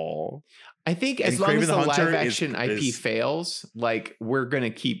all. I think as long as the live action IP fails, like we're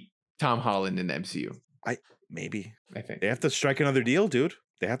gonna keep Tom Holland in the MCU. Maybe. I think they have to strike another deal, dude.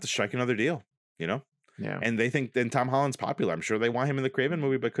 They have to strike another deal, you know? Yeah. And they think then Tom Holland's popular. I'm sure they want him in the Kraven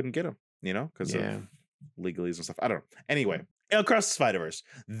movie, but couldn't get him, you know, because of legalese and stuff. I don't know. Anyway. Across the Spider-Verse,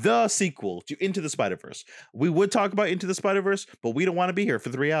 the sequel to Into the Spider-Verse. We would talk about Into the Spider-Verse, but we don't want to be here for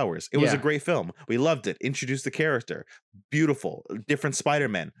 3 hours. It was a great film. We loved it. Introduced the character. Beautiful. Different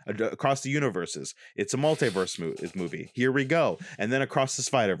Spider-Men across the universes. It's a multiverse movie. Here we go. And then Across the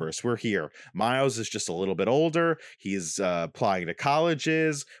Spider-Verse, we're here. Miles is just a little bit older. He's applying to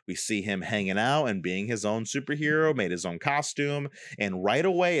colleges. We see him hanging out and being his own superhero, made his own costume. And right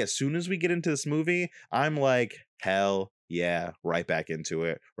away, as soon as we get into this movie, I'm like, hell yeah, right back into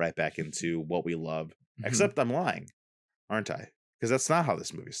it, right back into what we love. Except I'm lying, aren't I? Because that's not how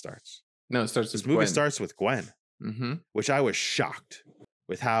this movie starts. No, it starts with this movie starts with Gwen, which I was shocked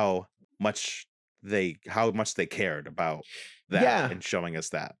with how much they cared about that and showing us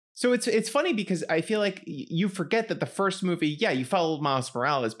that. So it's funny because I feel like you forget that the first movie, you followed Miles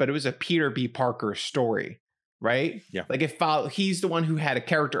Morales, but it was a Peter B. Parker story, right? Yeah. Like he's the one who had a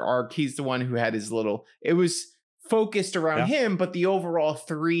character arc. He's the one who had his little, it was focused around him, but the overall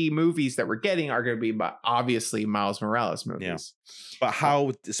 3 movies that we're getting are going to be obviously Miles Morales movies. Yeah. But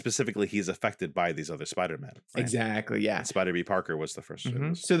how specifically he's affected by these other Spider-Men. Right? Exactly, yeah. And Spider B. Parker was the first.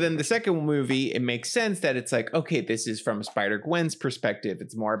 So then the second movie, it makes sense that it's like, okay, this is from Spider-Gwen's perspective.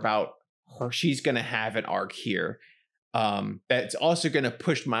 It's more about her. She's going to have an arc here. That's also going to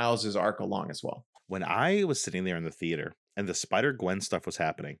push Miles's arc along as well. When I was sitting there in the theater and the Spider-Gwen stuff was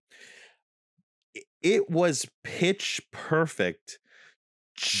happening, it was pitch perfect,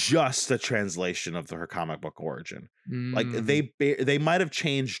 just a translation of her comic book origin. Like they might have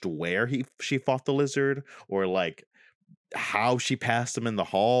changed where she fought the lizard, or like how she passed him in the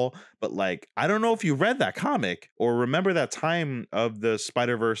hall, but like I don't know if you read that comic or remember that time of the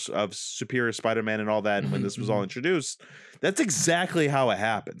Spider-Verse of Superior Spider-Man and all that, when this was all introduced. That's exactly how it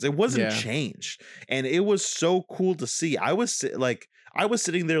happens. It wasn't changed, and it was so cool to see. I was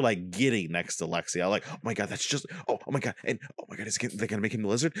sitting there like giddy next to Lexi. I like, oh my god, that's just oh my god, and oh my god, they're gonna make him the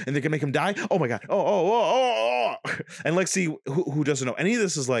lizard, and they're gonna make him die. Oh my god, oh. And Lexi, who doesn't know any of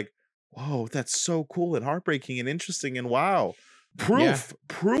this, is like, whoa, that's so cool and heartbreaking and interesting, and wow, proof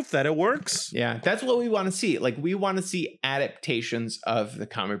that it works. Yeah, that's what we want to see. Like, we want to see adaptations of the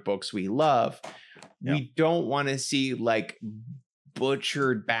comic books we love. Yeah. We don't want to see like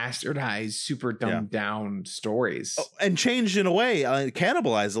butchered, bastardized, super dumbed down stories. And changed in a way,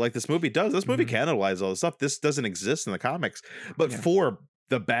 cannibalized like this movie does. This movie cannibalized all this stuff. This doesn't exist in the comics, but for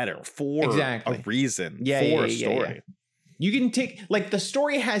the better, for a reason, for a story. You can take, like, the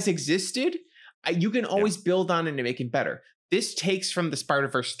story has existed. You can always build on it and make it better. This takes from the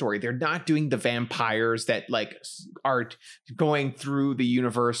Spider-Verse story. They're not doing the vampires that like are going through the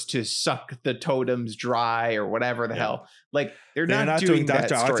universe to suck the totems dry or whatever the hell. Like they're not doing Dr.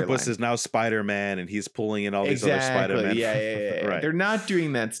 that Octopus is now Spider-Man and he's pulling in all these other Spider-Man. Yeah. Right. They're not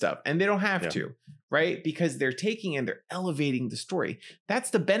doing that stuff, and they don't have to, right? Because they're taking and they're elevating the story. That's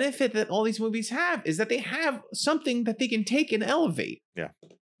the benefit that all these movies have, is that they have something that they can take and elevate. Yeah.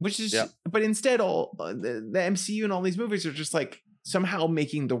 Which is, but instead, all the MCU and all these movies are just like somehow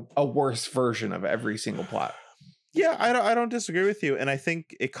making a worse version of every single plot. Yeah, I don't disagree with you, and I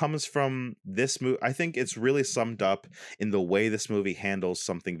think it comes from this movie. I think it's really summed up in the way this movie handles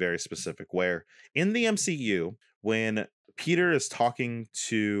something very specific. Where in the MCU, when Peter is talking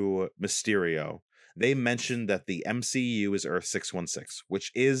to Mysterio, they mentioned that the MCU is Earth 616,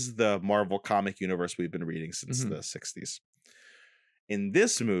 which is the Marvel comic universe we've been reading since the 60s. In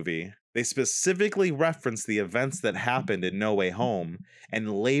this movie, they specifically reference the events that happened in No Way Home and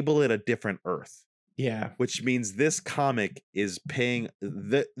label it a different Earth. Yeah. Which means this comic is paying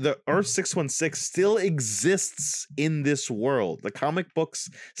the Earth 616 still exists in this world. The comic books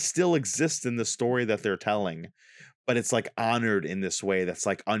still exist in the story that they're telling, but it's like honored in this way that's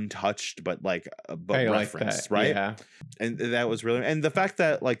like untouched, but like referenced, right? Yeah. And that was really, and the fact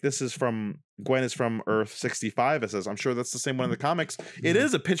that like this is from Gwen is from Earth 65, it says, I'm sure that's the same one in the comics. It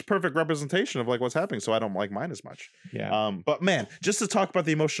is a pitch perfect representation of like what's happening, so I don't like mine as much. Yeah. But man, just to talk about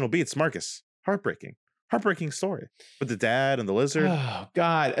the emotional beats, Marcus, heartbreaking story with the dad and the lizard. Oh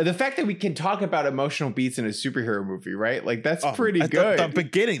God, the fact that we can talk about emotional beats in a superhero movie, right? Like that's pretty good. The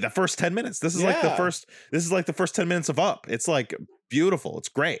beginning, the first 10 minutes. This is like the first 10 minutes of Up. It's like beautiful. It's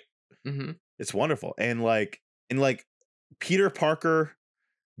great. It's wonderful. And like Peter Parker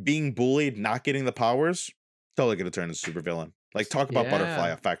being bullied, not getting the powers, totally gonna turn into a supervillain. Like talk about butterfly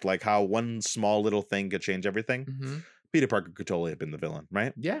effect, like how one small little thing could change everything. Peter Parker could totally have been the villain,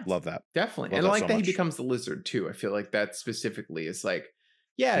 right? Yeah. Love that. Definitely. And I like that he becomes the lizard too. I feel like that specifically is like,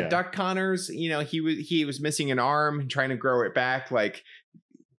 Doc Connors, you know, he was missing an arm and trying to grow it back. Like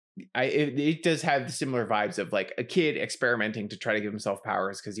it does have the similar vibes of like a kid experimenting to try to give himself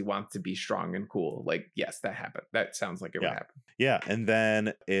powers because he wants to be strong and cool. Like, yes, that happened. That sounds like it would happen. Yeah. And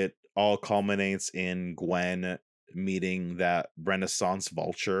then it all culminates in Gwen meeting that Renaissance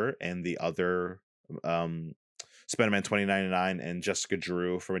Vulture and the other Spider-Man 2099 and Jessica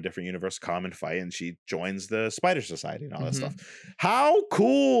Drew from a different universe come and fight, and she joins the Spider Society and all that stuff. How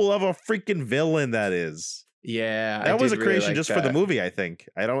cool of a freaking villain that is. Yeah. That was a creation really just for the movie, I think.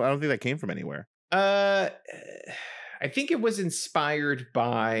 I don't think that came from anywhere. I think it was inspired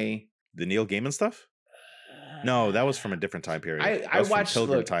by the Neil Gaiman stuff. No, that was from a different time period. I watched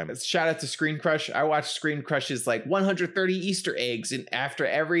Time. Shout out to Screen Crush. I watched Screen Crush's like 130 Easter eggs, and after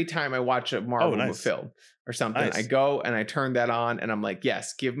every time I watch a Marvel film or something, I go and I turn that on, and I'm like,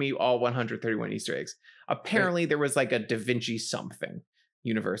 yes, give me all 131 Easter eggs. Apparently, there was like a Da Vinci something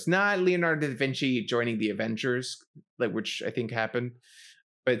universe, not Leonardo da Vinci joining the Avengers, like which I think happened,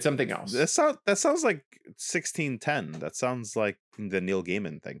 but something else. That sounds like 1610. That sounds like the Neil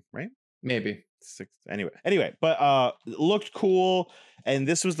Gaiman thing, right? Maybe. Anyway, but looked cool, and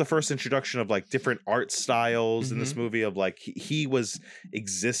this was the first introduction of like different art styles in this movie of like he was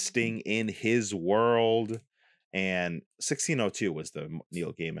existing in his world, and 1602 was the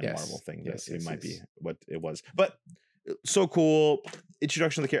Neil Gaiman Marvel thing. It might be what it was, but so cool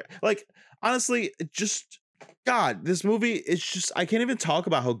introduction of the character. Like honestly, just God, this movie is just, I can't even talk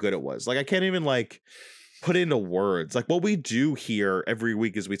about how good it was. Like I can't even like put into words. Like what we do here every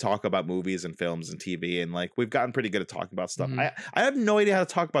week is we talk about movies and films and TV, and like we've gotten pretty good at talking about stuff. Mhm. I have no idea how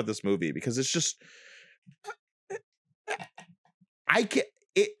to talk about this movie because it's just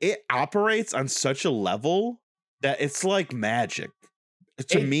it operates on such a level that it's like magic.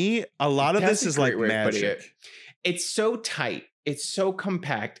 To me, a lot of That's this a is like great way of putting magic. it. It's so tight. It's so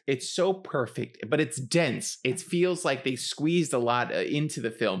compact. It's so perfect, but it's dense. It feels like they squeezed a lot into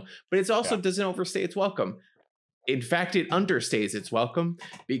the film, but it also doesn't overstay its welcome. In fact, it understays its welcome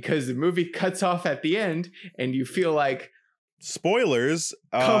because the movie cuts off at the end and you feel like, Spoilers.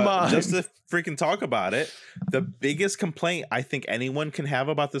 Come on. Just to freaking talk about it. The biggest complaint I think anyone can have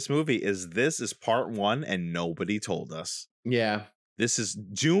about this movie is this is part 1 and nobody told us. yeah, This is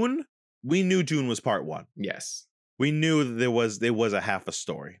Dune. We knew Dune was part 1. yes. We knew there was a half a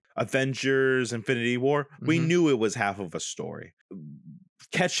story. Avengers Infinity War, we Mhm. knew it was half of a story.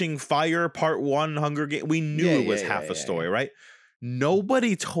 Catching Fire part 1, Hunger Games, we knew Yeah, it was yeah, half yeah, a story, right?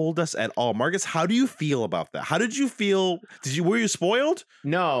 Nobody told us at all. Marcus, how do you feel about that? How did you feel? Were you spoiled?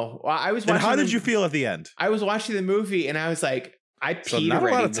 No, I was And watching. how did you feel at the end? I was watching the movie and I was like, I peed So not a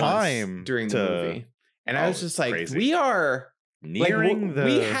lot already of time once during the to- movie, and I was Oh, just like, crazy. we are Nearing like, the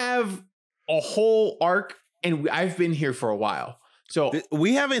we have a whole arc, and I've been here for a while, so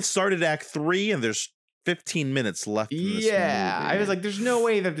we haven't started Act 3 and there's 15 minutes left in this yeah, movie. I was like, there's no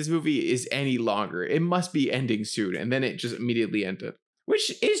way that this movie is any longer. It must be ending soon, and then it just immediately ended,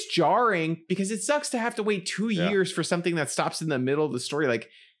 which is jarring because it sucks to have to wait 2 Yeah. years for something that stops in the middle of the story. Like,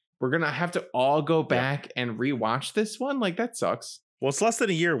 we're gonna have to all go back and rewatch this one. Like, that sucks. Well, it's less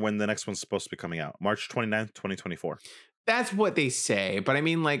than a year when the next one's supposed to be coming out. March 29th, 2024. That's what they say, but I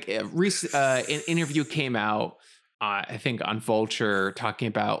mean, like, an interview came out, I think on Vulture, talking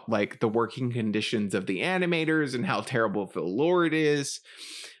about like the working conditions of the animators and how terrible Phil Lord is,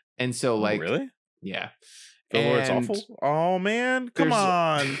 and so like, Oh, really? yeah, Phil Lord's And awful? Oh, man. Come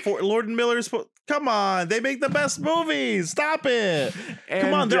there's- on. Lord and Miller's... Come on. They make the best movies. Stop it.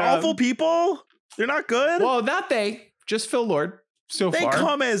 Come on. And, They're awful people. They're not good. Well, not they, just Phil Lord so they far.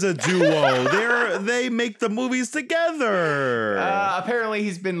 come as a duo. They make the movies together. Apparently,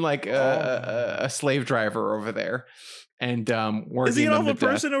 he's been like a slave driver over there, and working Is he an them awful to death.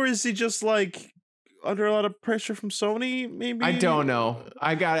 person, or is he just like under a lot of pressure from Sony? Maybe I don't know.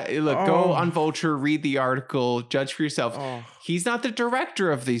 I got to look. Go Oh. on Vulture, read the article, judge for yourself. Oh. He's not the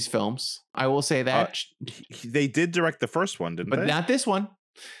director of these films. I will say that, They did direct the first one, didn't but they? not this one,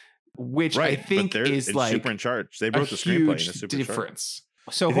 which right, I but think they're is like super in charge. They a wrote the screenplay and huge it's super in charge. difference.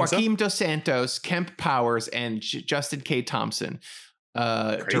 So You think so? Joaquim Dos Santos, Kemp Powers, and Justin K. Thompson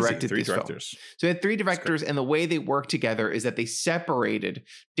Crazy. directed 3 this film. directors. So they had 3 directors, and the way they worked together is that they separated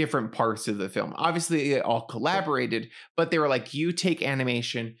different parts of the film. Obviously, they all collaborated, but they were like, you take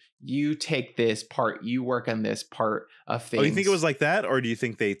animation, you take this part, you work on this part of things. Oh, you think it was like that, or do you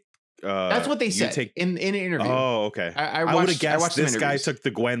think they? That's what they you said in an interview. Oh, okay. I I would have watched guessed some this guy interviews. took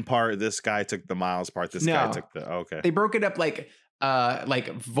the Gwen part, this guy took the Miles part, this guy No. took the okay. They broke it up like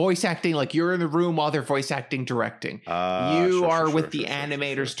voice acting, like you're in the room while they're voice acting, directing. You are with the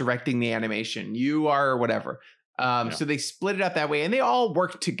animators directing the animation. You are whatever. So they split it up that way, and they all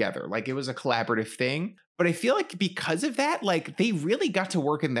worked together. Like it was a collaborative thing. But I feel like because of that, like they really got to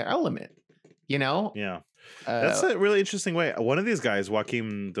work in their element. You know? Yeah. That's a really interesting way. One of these guys,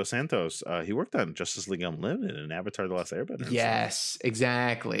 Joaquim Dos Santos, he worked on Justice League Unlimited and Avatar: The Last Airbender. Yes,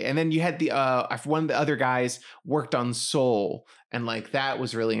 exactly. And then you had the one of the other guys worked on Soul, and like that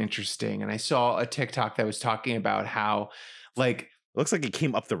was really interesting. And I saw a TikTok that was talking about how like It looks like he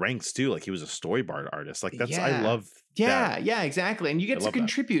came up the ranks too. Like he was a storyboard artist. Like that's I Yeah. love. yeah, that. yeah, exactly. And you get I to love that.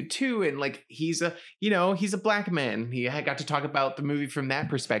 contribute too. And like he's a black man. He got to talk about the movie from that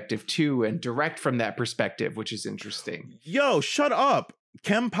perspective too, and direct from that perspective, which is interesting. Yo, shut up.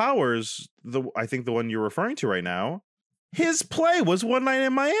 Kem Powers, I think the one you're referring to right now, his play was One Night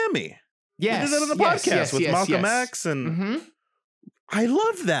in Miami. Yes, We did that on the podcast with Malcolm X, and hmm I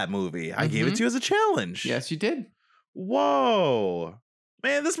loved that movie. I gave it Mhm. to you as a challenge. Yes, you did. Whoa.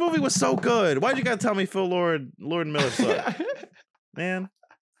 Man, this movie was so good. Why'd you gotta tell me Phil Lord and Miller sucked? Man.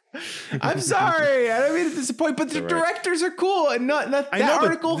 I'm sorry. I don't mean to disappoint, but the It's all right. directors are cool, and not that I know, but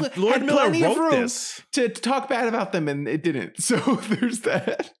article Lord had Miller plenty of wrote room this. to talk bad about them, and it didn't. So there's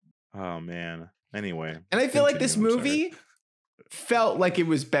that. Oh man. Anyway. And I feel like this continue, I'm sorry. movie felt like it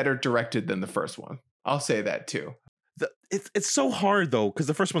was better directed than the first one. I'll say that too, It's so hard though, because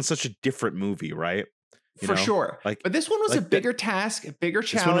the first one's such a different movie, right? You for know? sure. Like, But this one was like a the- bigger task, a bigger one was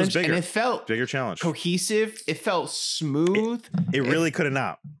challenge, and bigger. it felt bigger challenge. cohesive. It felt smooth, It really could have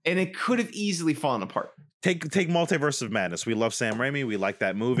not. and it could have easily fallen apart. take Multiverse of Madness. We love Sam Raimi. We like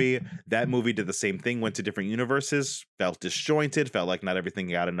that movie. That movie did the same thing, went to different universes, felt disjointed, felt like not everything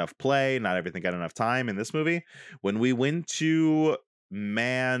got enough play, not everything got enough time in this movie. When we went to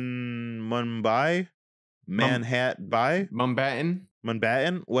Mumbai,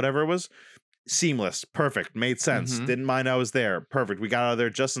 whatever it was, seamless, perfect, made sense. Didn't mind I was there. Perfect. We got out of there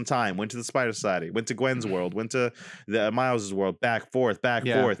just in time. Went to the Spider Society, went to Gwen's world, went to the Miles's world, back forth,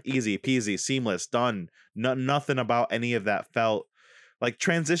 easy peasy, seamless, done. Nothing about any of that felt like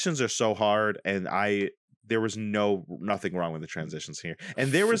transitions are so hard, and there was nothing wrong with the transitions here,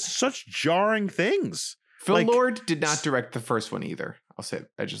 and there was such jarring things. Phil Lord did not direct the first one either. I'll say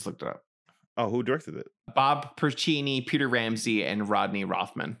I just looked it up. Oh, who directed it? Bob Percini, Peter Ramsey, and Rodney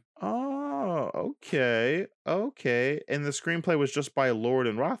Rothman. Oh, okay. And the screenplay was just by Lord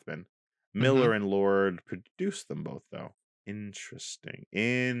and Rothman. Miller and Lord produced them both, though. Interesting.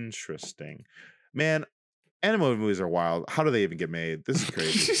 Man, animated movies are wild. How do they even get made? This is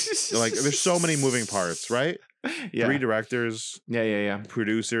crazy. Like, there's so many moving parts, right? Yeah. 3 directors. Yeah.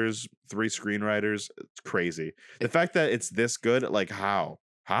 Producers, 3 screenwriters. It's crazy. The fact that it's this good, like, how?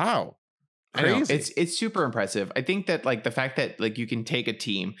 Crazy. I know, it's super impressive. I think that like the fact that like you can take a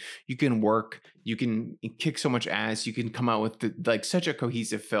team, you can work, you can kick so much ass, you can come out with like such a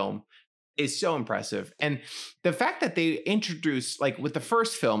cohesive film is so impressive. And the fact that they introduced, like with the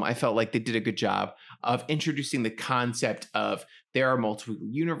first film, I felt like they did a good job of introducing the concept of there are multiple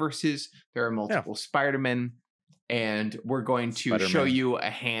universes, there are multiple Spider-Men, and we're going to show you a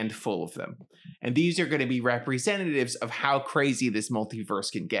handful of them. And these are going to be representatives of how crazy this multiverse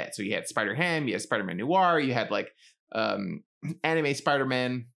can get. So you had Spider-Ham, you had Spider-Man Noir, you had like anime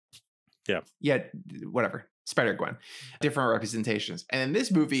Spider-Man. Yeah. Yeah, whatever. Spider-Gwen. Different representations. And then this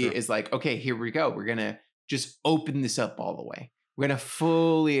movie is like, okay, here we go. We're going to just open this up all the way. We're going to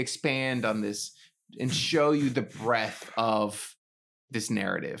fully expand on this and show you the breadth of this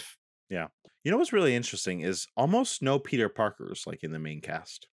narrative. Yeah. You know what's really interesting is almost no Peter Parkers like in the main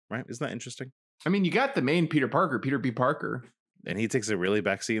cast, right? Isn't that interesting? I mean, you got the main Peter Parker, Peter B. Parker. And he takes a really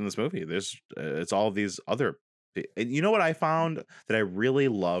backseat in this movie. There's it's all these other. And you know what I found that I really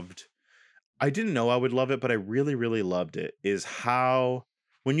loved? I didn't know I would love it, but I really, really loved it. Is how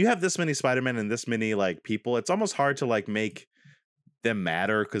when you have this many Spider-Man and this many like people, it's almost hard to like make them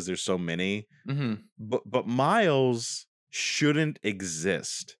matter because there's so many. But Miles shouldn't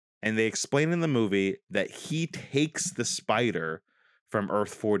exist. And they explain in the movie that he takes the spider from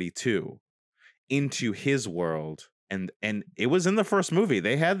Earth 42 into his world. And it was in the first movie.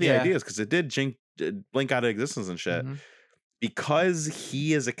 They had the ideas because it did blink out of existence and shit. Because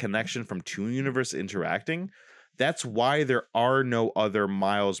he is a connection from 2 universes interacting, that's why there are no other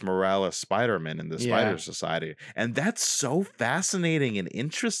Miles Morales Spider-Man in the Spider Society. And that's so fascinating and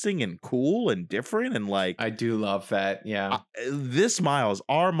interesting and cool and different. And like, I do love that. Yeah. This Miles,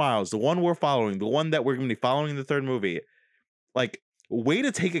 our Miles, the one we're following, the one that we're going to be following in the 3rd movie, like, way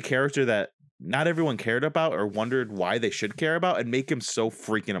to take a character that not everyone cared about or wondered why they should care about and make him so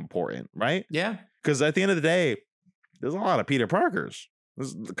freaking important, right? Yeah. Because at the end of the day, there's a lot of Peter Parkers.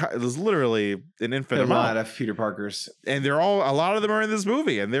 There's literally an infinite amount. A lot of Peter Parkers. And a lot of them are in this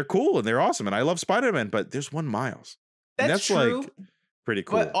movie and they're cool and they're awesome. And I love Spider-Man, but there's one Miles. That's true. Like pretty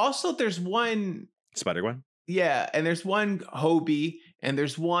cool. But also there's one Spider-Gwen. Yeah. And there's one Hobie and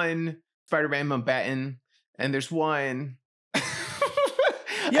there's one Spider-Man Mumbattan and there's one. I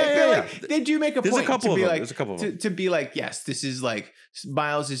feel like they do make a point to be like, there's a couple of them. To be like, yes, this is like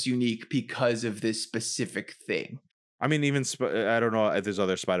Miles is unique because of this specific thing. I mean, even I don't know if there's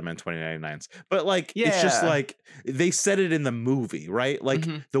other Spider-Man 2099s, but like, it's just like they said it in the movie, right? Like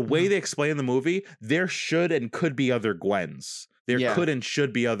the way they explain the movie, there should and could be other Gwens. There could and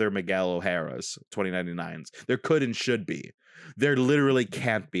should be other Miguel O'Hara's 2099s. There could and should be. There literally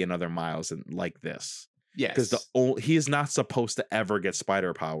can't be another Miles like this. Yes, because he is not supposed to ever get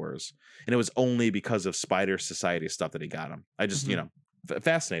spider powers, and it was only because of Spider Society stuff that he got him. I just, you know.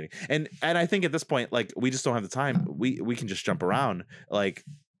 Fascinating. And I think at this point, like, we just don't have the time. We can just jump around. Like,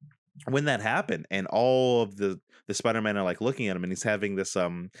 when that happened and all of the Spider-Man are like looking at him and he's having this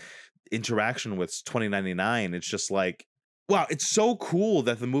interaction with 2099, it's just like, wow, it's so cool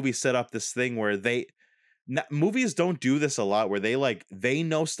that the movie set up this thing where movies don't do this a lot, where they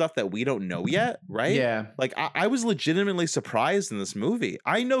know stuff that we don't know yet, right? Yeah. Like, I was legitimately surprised in this movie.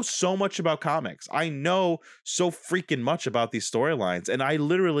 I know so much about comics. I know so freaking much about these storylines, and I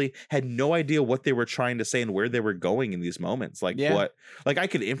literally had no idea what they were trying to say and where they were going in these moments. Like, what? Like, I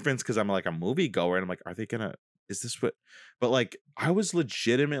could inference because I'm like a movie goer, and I'm like, are they gonna? Is this what? But like, I was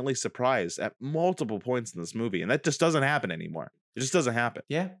legitimately surprised at multiple points in this movie, and that just doesn't happen anymore. It just doesn't happen.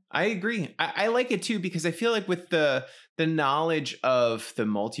 Yeah, I agree. I like it too because I feel like with the knowledge of the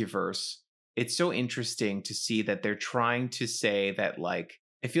multiverse, it's so interesting to see that they're trying to say that, like,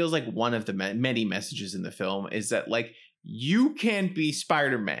 it feels like one of the many messages in the film is that, like, you can be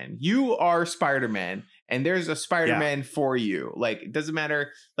Spider-Man. You are Spider-Man, and there's a Spider-Man for you. Like, it doesn't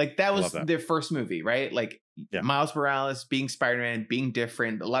matter. Like, that was their first movie, right? Like, Miles Morales being Spider-Man, being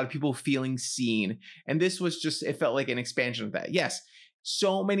different, a lot of people feeling seen. And this was just, it felt like an expansion of that. Yes,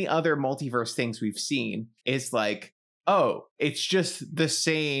 so many other multiverse things we've seen is like, oh, it's just the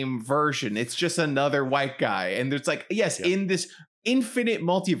same version. It's just another white guy. And there's like, yes, in this infinite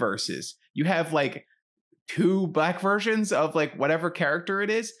multiverses, you have like 2 black versions of like whatever character it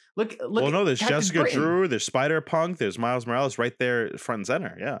is. Look. Well, no, there's Captain Jessica Britain. Drew, there's Spider-Punk, there's Miles Morales right there front and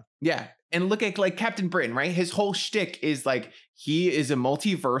center. Yeah. Yeah. And look at like Captain Britain, right? His whole shtick is like he is a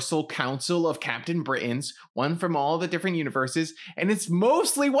multiversal council of Captain Britons, one from all the different universes, and it's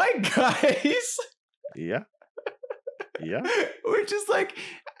mostly white guys. Yeah. Yeah. Which is like,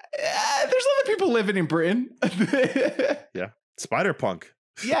 there's other people living in Britain. Yeah. Spider-Punk.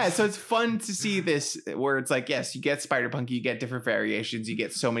 Yeah, so it's fun to see this where it's like, yes, you get Spider-Punk, you get different variations, you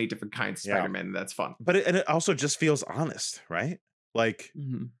get so many different kinds of Spider-Man, and that's fun. But it also just feels honest, right? Like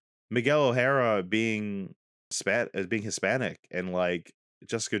Miguel O'Hara being Hispanic, and like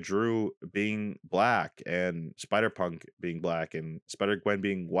Jessica Drew being black, and Spider-Punk being black, and Spider-Gwen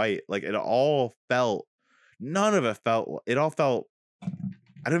being white. Like it all felt, none of it felt, it all felt,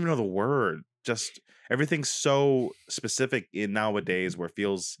 I don't even know the word, just everything's so specific in nowadays where it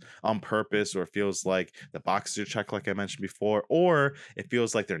feels on purpose, or it feels like the boxes are checked, like I mentioned before, or it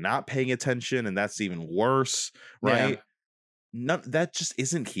feels like they're not paying attention, and that's even worse, right? None, that just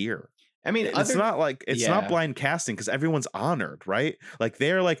isn't here. I mean, it's not like, it's not blind casting because everyone's honored, right? Like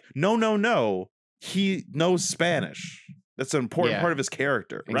they're like, no, he knows Spanish. That's an important part of his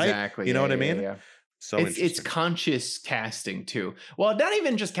character, right? Exactly. You know what I mean? Yeah. So it's conscious casting too. Well, not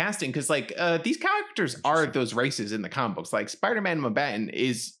even just casting, because like these characters are those races in the comic books. Like Spider-Man Mbatten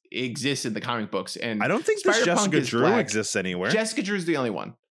exists in the comic books, and I don't think this Jessica Drew exists anywhere. Jessica Drew's the only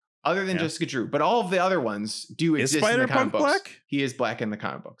one, other than Jessica Drew. But all of the other ones do exist in the comic books. Black? He is black in the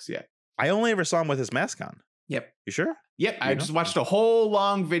comic books. Yeah. I only ever saw him with his mask on. Yep. You sure? Yep, I just watched a whole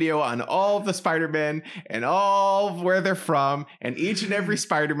long video on all of the Spider-Men and all of where they're from, and each and every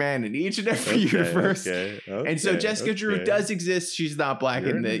Spider-Man and each and every universe. And so Jessica Drew does exist. She's not black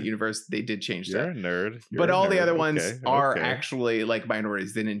in the universe. They did change that. You're a nerd. But all the other ones are actually like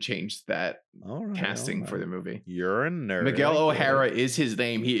minorities. They didn't change that casting for the movie. You're a nerd. Miguel O'Hara is his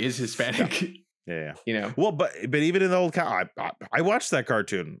name. He is Hispanic. Yeah. You know. Well, but even in the old I watched that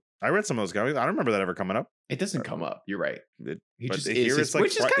cartoon. I read some of those comics. I don't remember that ever coming up. It doesn't come up. You're right. He just is,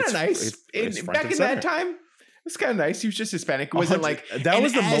 which is kind of nice. Back in that time, it's kind of nice. He was just Hispanic. It wasn't like that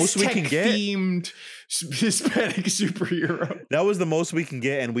was the most we can get. Themed Hispanic superhero. That was the most we can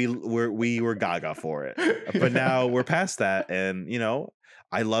get, and we were gaga for it. But now we're past that, and you know,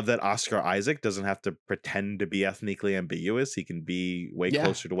 I love that Oscar Isaac doesn't have to pretend to be ethnically ambiguous. He can be way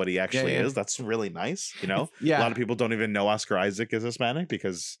closer to what he actually is. That's really nice. You know, a lot of people don't even know Oscar Isaac is Hispanic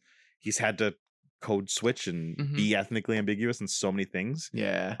because he's had to code switch and be ethnically ambiguous in so many things.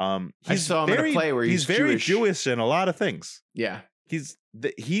 Yeah. I saw him in a play where he's very Jewish in a lot of things. Yeah. He's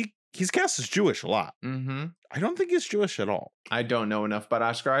cast as Jewish a lot. I don't think he's Jewish at all. I don't know enough about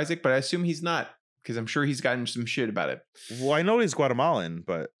Oscar Isaac, but I assume he's not, because I'm sure he's gotten some shit about it. Well, I know he's Guatemalan,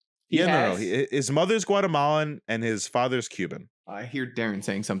 but no. His mother's Guatemalan and his father's Cuban. I hear Darren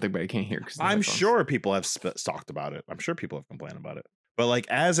saying something, but I can't hear. I'm sure people have talked about it. I'm sure people have complained about it. But like,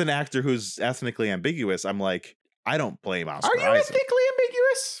 as an actor who's ethnically ambiguous, I'm like, I don't blame Oscar Isaac. Are you ethnically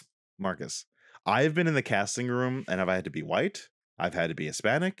ambiguous? Marcus, I've been in the casting room and I've had to be white, I've had to be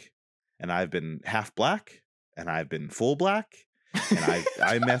Hispanic, and I've been half black, and I've been full black, and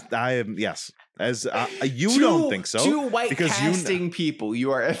I am, yes. As you don't think so? 2 white because casting people,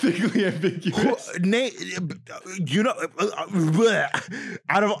 you are ethnically ambiguous. You know,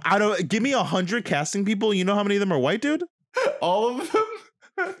 out of give me 100 casting people. You know how many of them are white, dude? All of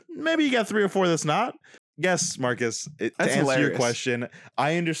them? Maybe you got 3 or 4 that's not. Yes, Marcus. To answer your question,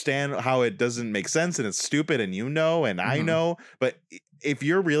 I understand how it doesn't make sense and it's stupid, and you know, and I know. But if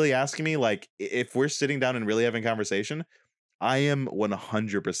you're really asking me, like, if we're sitting down and really having conversation, I am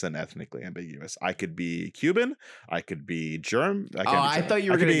 100% ethnically ambiguous. I could be Cuban. I could be German. I thought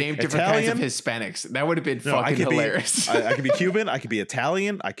you were going to name different kinds of Hispanics. That would have been fucking hilarious. I could be Cuban. I could be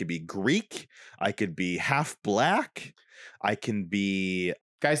Italian. I could be Greek. I could be half black. I can be...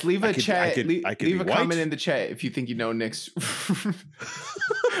 Guys, leave a chat. Leave a comment in the chat if you think you know Nick's.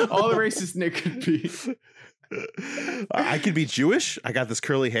 All the races Nick could be. I could be Jewish. I got this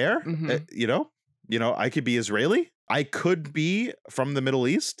curly hair. Mhm. I could be Israeli. I could be from the Middle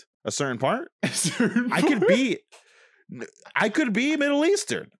East, a certain part. I could be Middle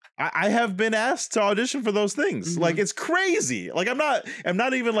Eastern. I have been asked to audition for those things. Mhm. Like, it's crazy. Like, I'm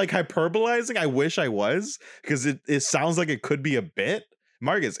not even like hyperbolizing. I wish I was, because it sounds like it could be a bit.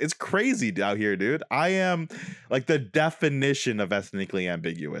 Marcus, it's crazy out here, dude. I am like the definition of ethnically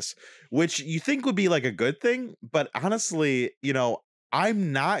ambiguous, which you think would be like a good thing. But honestly,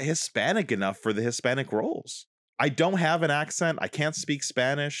 I'm not Hispanic enough for the Hispanic roles. I don't have an accent. I can't speak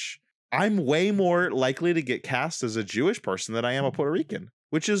Spanish. I'm way more likely to get cast as a Jewish person than I am a Puerto Rican,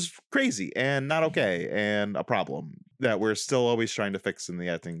 which is crazy and not okay and a problem that we're still always trying to fix in the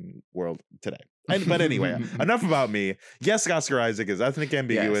acting world today. But anyway, enough about me. Yes, Oscar Isaac is ethnic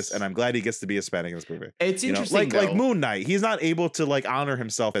ambiguous, Yes. and I'm glad he gets to be Hispanic in this movie. It's interesting, like Moon Knight. He's not able to like honor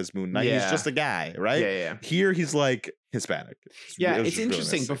himself as Moon Knight. Yeah. He's just a guy, right? Yeah. Here he's like Hispanic. Yeah, It was it's just really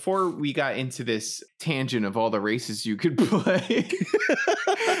interesting. nice. Before we got into this tangent of all the races you could play,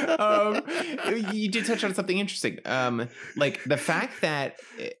 you did touch on something interesting. Like the fact that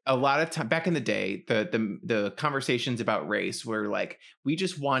a lot of time back in the day, the conversations about race were like, we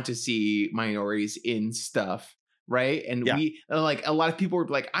just want to see minorities in stuff. Right. And Yeah. we like a lot of people were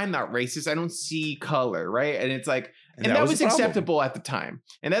like, I'm not racist. I don't see color. Right. And it's like, and that was a problem. acceptable at the time.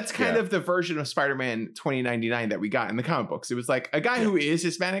 And that's kind Yeah. of the version of Spider-Man 2099 that we got in the comic books. It was like a guy who is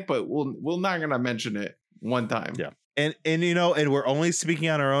Hispanic, but we're not going to mention it one time. Yeah. And we're only speaking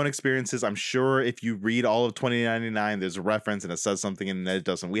on our own experiences. I'm sure if you read all of 2099, there's a reference and it says something and it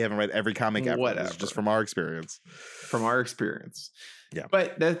doesn't. We haven't read every comic ever. This is Whatever. just from our experience. From our experience. Yeah.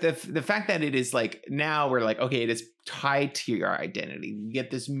 But the fact that it is like now we're like, okay, it is tied to your identity. You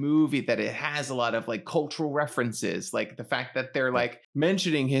get this movie that it has a lot of like cultural references, like the fact that they're like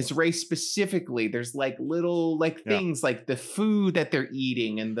mentioning his race specifically. There's like little like things like the food that they're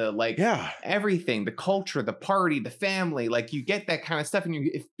eating and the like everything, the culture, the party, the family. Like you get that kind of stuff and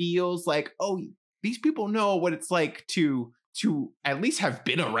it feels like, oh, these people know what it's like to at least have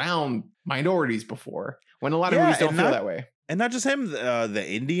been around minorities before, when a lot of movies don't feel that way. And not just him, the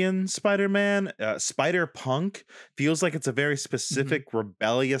Indian Spider-Man, Spider-Punk feels like it's a very specific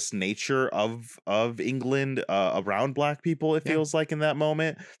rebellious nature of England around Black people. It feels like in that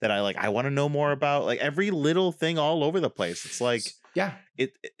moment that I want to know more about, like every little thing all over the place. It's like,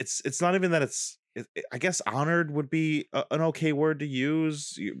 it's not even that I guess honored would be an okay word to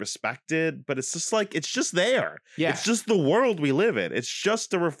use, respected, but it's just like, it's just there. Yeah. It's just the world we live in. It's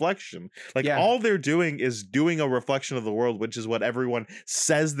just a reflection. Like all they're doing is doing a reflection of the world, which is what everyone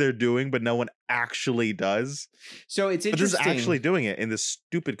says they're doing, but no one actually does. So it's interesting. But this is actually doing it in this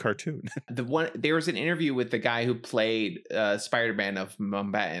stupid cartoon. There was an interview with the guy who played Spider-Man of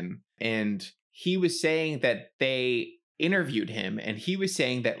Mumbai, and he was saying that they interviewed him and he was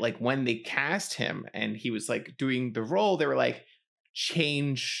saying that like when they cast him and he was like doing the role, they were like,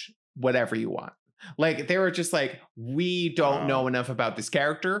 change whatever you want. Like they were just like, we don't know enough about this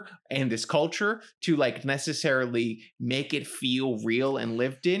character and this culture to like necessarily make it feel real and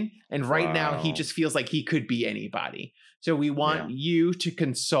lived in. And right now he just feels like he could be anybody. So we want you to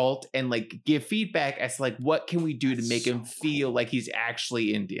consult and like give feedback as to like, what can we do to make him feel like he's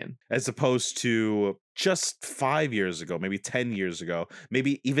actually Indian? As opposed to just 5 years ago, maybe 10 years ago,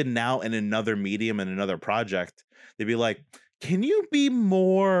 maybe even now in another medium and another project, they'd be like, can you be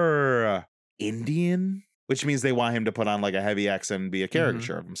more Indian? Which means they want him to put on like a heavy accent and be a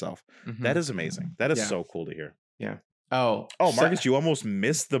caricature of himself. That is amazing. That is so cool to hear. Yeah. Oh, Marcus, you almost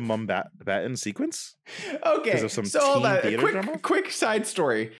missed the Mumbai Okay, because of some hold on. teen theater drama? Quick side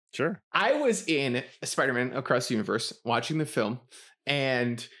story. Sure. I was in Spider-Man Across the Universe watching the film,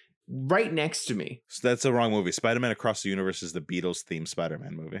 and right next to me. So that's the wrong movie. Spider-Man Across the Universe is the Beatles themed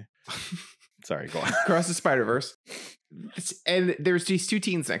Spider-Man movie. Sorry, go on. Across the Spider-Verse. And there's these two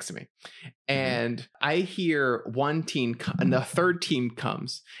teens next to me. And I hear one teen and the third teen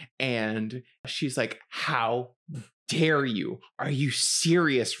comes and she's like, how dare you? Are you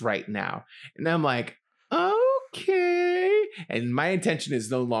serious right now? And I'm like, okay. And my attention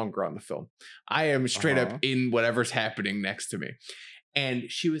is no longer on the film. I am straight up in whatever's happening next to me. And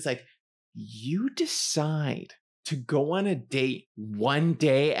she was like, you decide to go on a date one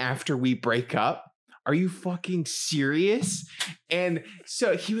day after we break up? Are you fucking serious? And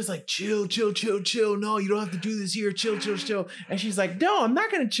so he was like, chill. No, you don't have to do this here. Chill. And she's like, no, I'm not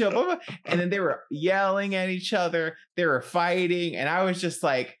going to chill. And then they were yelling at each other. They were fighting. And I was just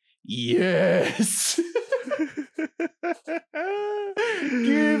like, yes.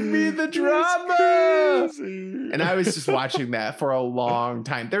 Give me the drama. And I was just watching that for a long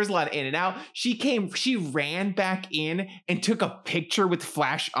time. There's a lot of in and out. She ran back in and took a picture with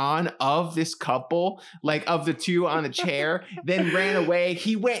flash on of this couple, like of the two on the chair, then ran away.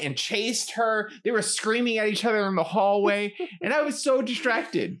 He went and chased her. They were screaming at each other in the hallway. And I was so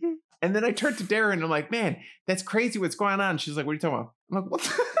distracted. And then I turned to Darren and I'm like, man, that's crazy what's going on. She's like, what are you talking about? I'm like,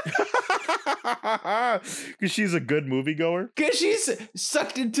 what? Because she's a good moviegoer. Because she's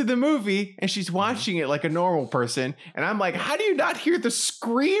sucked into the movie and she's watching it like a normal person. And I'm like, how do you not hear the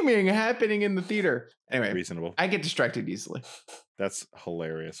screaming happening in the theater? Anyway, Reasonable. I get distracted easily. That's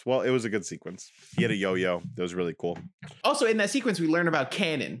hilarious. Well, it was a good sequence. He had a yo-yo. That was really cool. Also, in that sequence, we learn about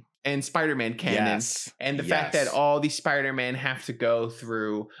canon and Spider-Man canon. Yes. And the fact that all these Spider-Man have to go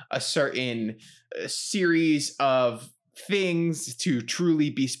through a certain series of things to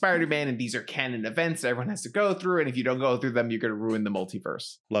truly be Spider-Man, and these are canon events that everyone has to go through, and if you don't go through them, you're going to ruin the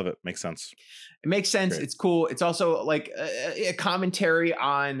multiverse. Love it. Makes sense. It makes sense. Great. It's cool. It's also like a commentary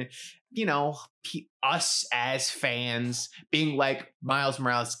on, you know, us as fans being like Miles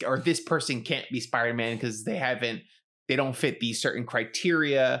Morales or this person can't be Spider-Man because they don't fit these certain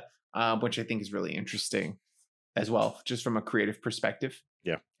criteria, which I think is really interesting as well, just from a creative perspective.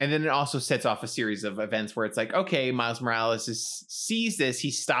 Yeah. And then it also sets off a series of events where it's like, okay, Miles Morales sees this,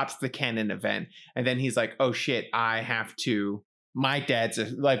 he stops the canon event, and then he's like, oh shit, my dad's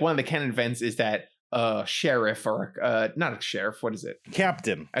like, one of the canon events is that sheriff or not a sheriff, what is it?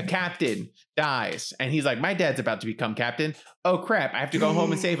 Captain. A captain dies, and he's like, my dad's about to become captain. Oh crap, I have to go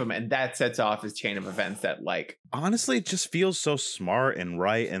home and save him. And that sets off his chain of events that, like, honestly, it just feels so smart and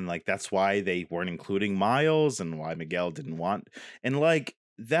right, and like that's why they weren't including Miles and why Miguel didn't want, and like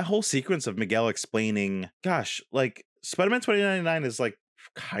that whole sequence of Miguel explaining, gosh, like Spider-Man 2099 is like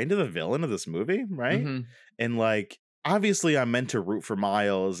kind of the villain of this movie, right? Mm-hmm. And like obviously I'm meant to root for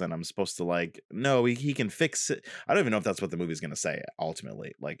Miles and I'm supposed to like, no, he can fix it. I don't even know if that's what the movie's going to say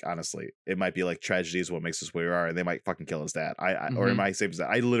ultimately. Like, honestly, it might be like tragedy is what makes us where we are, and they might fucking kill his dad. Or it might save his dad.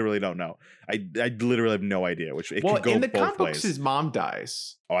 I literally don't know. I literally have no idea, which it could go in the both comic books, ways. his mom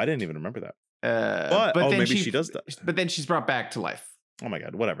dies. Oh, I didn't even remember that. But then maybe she does that. But then she's brought back to life. Oh my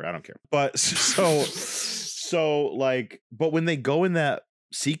God, whatever. I don't care. But so like, but when they go in that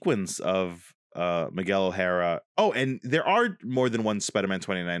sequence of Miguel O'Hara. Oh, and there are more than one Spider-Man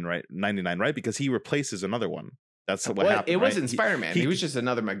 99, right? Because he replaces another one. That's what happened. It right? wasn't Spider-Man. He was just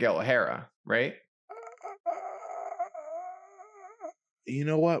another Miguel O'Hara, right? You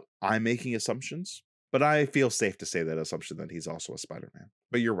know what? I'm making assumptions, but I feel safe to say that assumption that he's also a Spider-Man.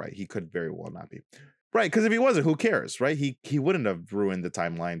 But you're right. He could very well not be. Right, because if he wasn't, who cares, right? He wouldn't have ruined the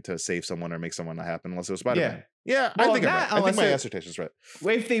timeline to save someone or make someone not happen unless it was Spider-Man. Yeah, well, I think I'm right. I think my assertion's right.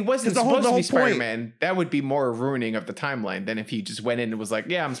 If he wasn't supposed to be Spider-Man, that would be more ruining of the timeline than if he just went in and was like,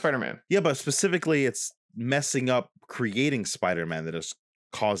 yeah, I'm Spider-Man. Yeah, but specifically it's messing up creating Spider-Man that is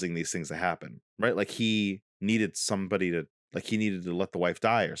causing these things to happen, right? Like he needed somebody to, like he needed to let the wife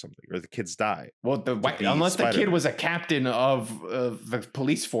die or something, or the kids die. Well, unless the kid was a captain of the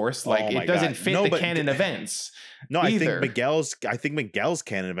police force, like it doesn't fit the canon events. No, either. I think Miguel's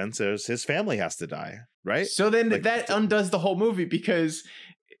canon events is his family has to die, right? So then that undoes the whole movie because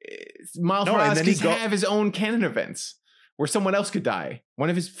Miles Morales can have his own canon events where someone else could die. One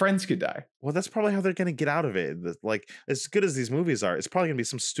of his friends could die. Well, that's probably how they're going to get out of it. Like, as good as these movies are, it's probably going to be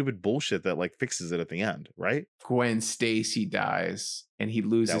some stupid bullshit that like fixes it at the end, right? Gwen Stacy dies and he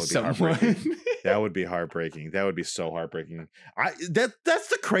loses someone. That would be heartbreaking. That would be so heartbreaking. That's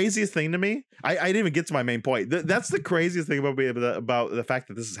the craziest thing to me. I didn't even get to my main point. That's the craziest thing about the fact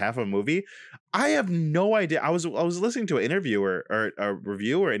that this is half a movie. I have no idea. I was listening to an interviewer or a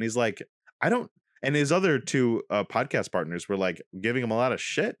reviewer, and he's like, and his other two podcast partners were like giving him a lot of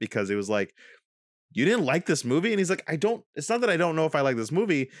shit because it was like, you didn't like this movie? And he's like, it's not that I don't know if I like this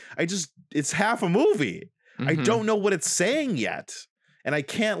movie. It's half a movie. Mm-hmm. I don't know what it's saying yet. And I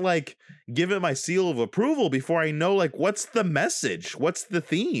can't like give it my seal of approval before I know like what's the message, what's the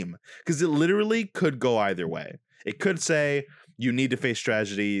theme, because it literally could go either way. It could say you need to face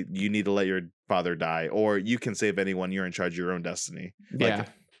tragedy, you need to let your father die, or you can save anyone, you're in charge of your own destiny. Yeah,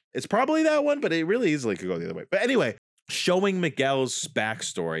 it's probably that one, but it really easily could go the other way. But anyway, showing Miguel's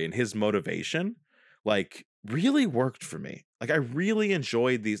backstory and his motivation, like really worked for me. Like I really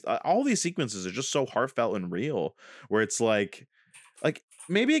enjoyed these. All these sequences are just so heartfelt and real, where it's like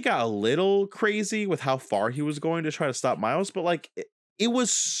maybe it got a little crazy with how far he was going to try to stop Miles, but like it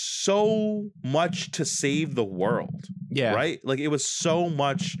was so much to save the world. Yeah. Right? Like it was so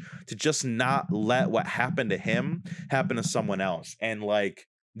much to just not let what happened to him happen to someone else. And like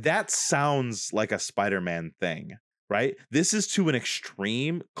that sounds like a Spider-Man thing, right? This is to an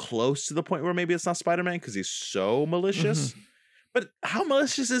extreme, close to the point where maybe it's not Spider-Man because he's so malicious. But how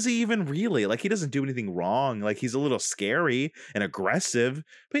malicious is he even really? Like, he doesn't do anything wrong. Like, he's a little scary and aggressive,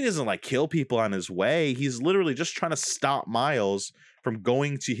 but he doesn't like kill people on his way. He's literally just trying to stop Miles from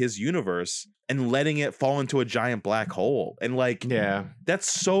going to his universe and letting it fall into a giant black hole. And like, Yeah. that's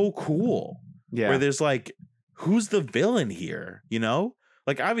so cool. Yeah. Where there's like, who's the villain here? You know?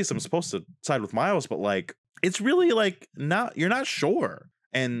 Like, obviously I'm supposed to side with Miles, but like, it's really like you're not sure.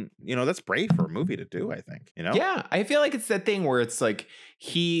 And, you know, that's brave for a movie to do, I think, you know? Yeah, I feel like it's that thing where it's like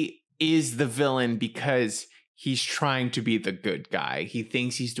he is the villain because he's trying to be the good guy. He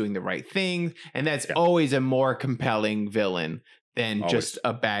thinks he's doing the right thing, and that's always a more compelling villain than just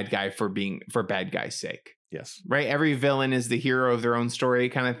a bad guy for bad guy's sake. Yes. Right? Every villain is the hero of their own story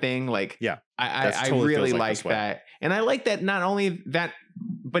kind of thing. Like, yeah, I totally really like that. And I like that not only that,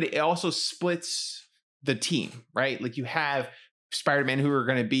 but it also splits the team, right? Like you have Spider-Man who are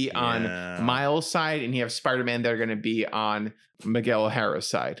going to be on Miles' side, and you have Spider-Man that are going to be on Miguel O'Hara's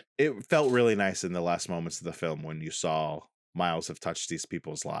side. It felt really nice in the last moments of the film when you saw Miles have touched these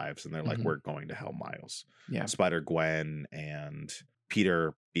people's lives, and they're like, we're going to hell, Miles. Yeah. Spider-Gwen and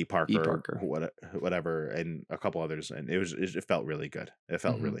Peter B. Parker. Whatever, and a couple others. And it felt really good. It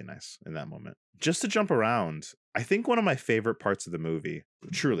felt really nice in that moment. Just to jump around, I think one of my favorite parts of the movie,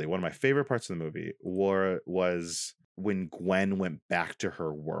 truly one of my favorite parts of the movie was when Gwen went back to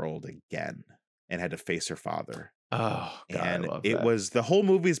her world again and had to face her father. Oh, God, and I love it that. was, the whole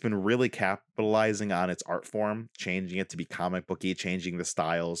movie's been really capitalizing on its art form, changing it to be comic booky, changing the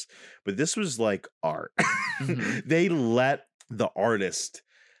styles. But this was like art. They let the artist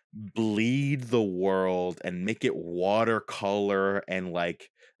bleed the world and make it watercolor, and like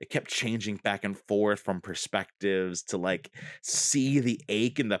it kept changing back and forth from perspectives to like see the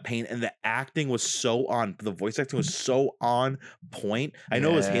ache and the pain, and the acting was the voice acting was so on point. I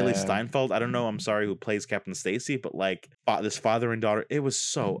know it was Haley Steinfeld, I don't know, I'm sorry, who plays Captain Stacy, but like this father and daughter, it was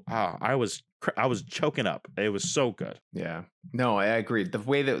so I was choking up. It was so good. Yeah. No, I agree. The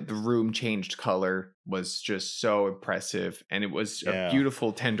way that the room changed color was just so impressive, and it was a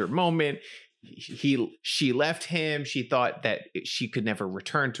beautiful, tender moment. She left him. She thought that she could never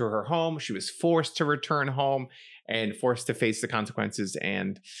return to her home. She was forced to return home and forced to face the consequences,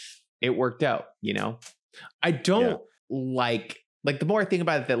 and it worked out, you know? I don't like the more I think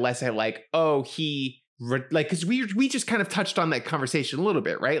about it, the less I like, because we just kind of touched on that conversation a little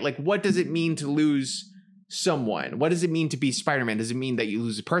bit, right? Like, what does it mean to lose someone? What does it mean to be Spider-Man? Does it mean that you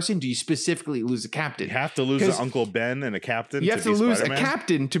lose a person? Do you specifically lose a captain? You have to lose an Uncle Ben and a captain. You have to lose Spider-Man? A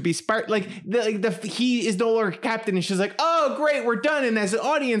captain to be he is no longer captain, and she's like, oh great, we're done. And as an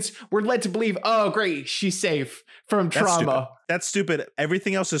audience, we're led to believe, oh great, she's safe from trauma. That's stupid.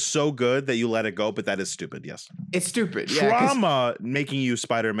 Everything else is so good that you let it go, but that is stupid. Yes, it's stupid. Trauma making you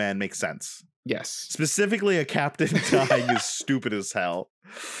Spider-Man makes sense. Yes. Specifically, a captain dying is stupid as hell.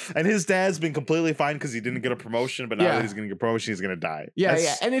 And his dad's been completely fine because he didn't get a promotion, but now that he's going to get a promotion, he's going to die. Yeah,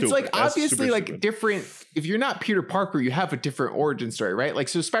 And it's like, That's obviously, like, different. If you're not Peter Parker, you have a different origin story, right? Like,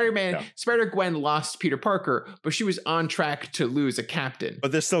 so Spider-Gwen lost Peter Parker, but she was on track to lose a captain.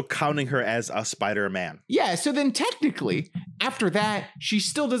 But they're still counting her as a Spider-Man. Yeah, so then technically, after that, she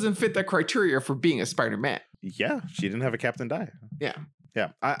still doesn't fit the criteria for being a Spider-Man. Yeah, she didn't have a captain die. Yeah.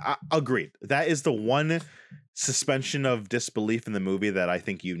 Yeah, I agreed. That is the one suspension of disbelief in the movie that I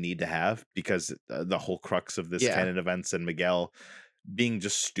think you need to have, because the whole crux of this canon events and Miguel being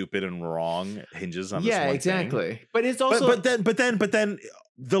just stupid and wrong hinges on this one exactly thing. But it's also but then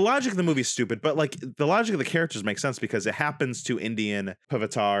the logic of the movie is stupid, but like the logic of the characters makes sense because it happens to Indian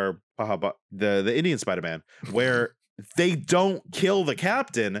Pavatar, the Indian Spider-Man, where they don't kill the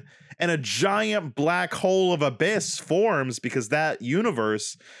captain and a giant black hole of abyss forms because that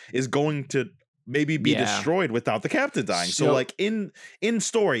universe is going to maybe be destroyed without the captain dying. So like in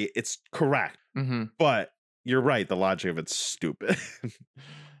story, it's correct, but you're right. The logic of it's stupid.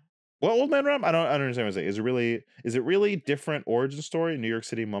 Well, Old Man Ram, I don't understand what I'm saying. Is it really different origin story? New York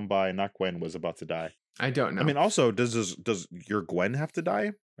City, Mumbai, not Gwen was about to die. I don't know. I mean, also, does your Gwen have to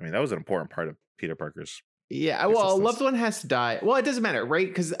die? I mean, that was an important part of Peter Parker's. Yeah, well, a loved one has to die. Well, it doesn't matter, right?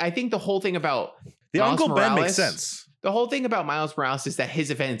 Because I think the whole thing about the Miles Uncle Morales, Ben makes sense. The whole thing about Miles Morales is that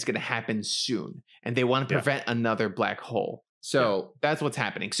his event's going to happen soon, and they want to prevent another black hole. So that's what's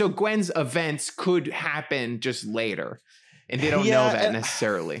happening. So Gwen's events could happen just later, and they don't know that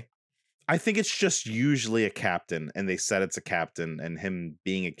necessarily. I think it's just usually a captain, and they said it's a captain, and him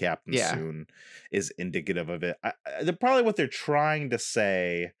being a captain soon is indicative of it. Probably what they're trying to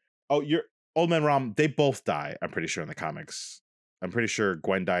say. Oh, you're Old Man Ram. They both die. I'm pretty sure in the comics. I'm pretty sure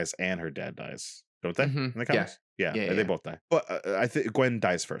Gwen dies and her dad dies. Don't they? In the comics? Yeah, Yeah, they yeah. both die. But I think Gwen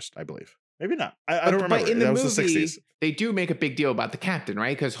dies first, I believe. Maybe not. I don't But remember. in the That was the movie, 60s. they do make a big deal about the captain,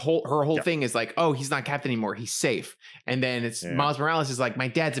 right? Because her whole Yeah. thing is like, oh, he's not captain anymore. He's safe. And then it's Yeah. Miles Morales is like, my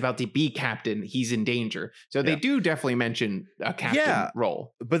dad's about to be captain. He's in danger. So they Yeah. do definitely mention a captain Yeah.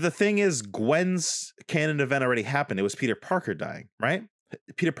 role. But the thing is, Gwen's canon event already happened. It was Peter Parker dying, right?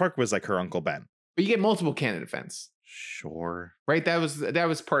 Peter Parker was like her Uncle Ben. But you get multiple canon events, Sure. right? That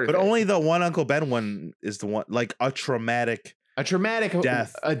was part of But it. only the one Uncle Ben one is the one, like a traumatic A traumatic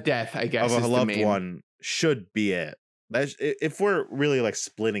death a death, I guess, of is a the loved main one should be it. If we're really like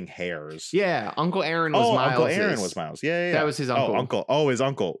splitting hairs. Yeah, Uncle Aaron was Miles. Uncle Aaron was Miles. Yeah. That was his uncle. His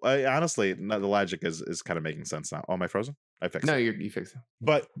uncle. Honestly, the logic is kind of making sense now. Oh, am I frozen? I fixed No, it. you fixed it.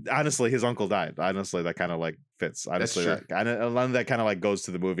 But honestly, his uncle died. Honestly, that kind of like fits. Honestly, true. and a lot of that kind of like goes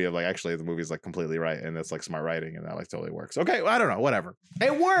to the movie of like, actually, the movie's like completely right, and it's like smart writing, and that like totally works. Okay, I don't know, whatever.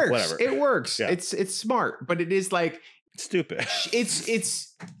 It works. Whatever. It works. Yeah. It's smart, but it is like Stupid.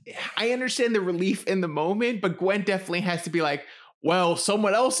 it's I understand the relief in the moment, but Gwen definitely has to be like, well,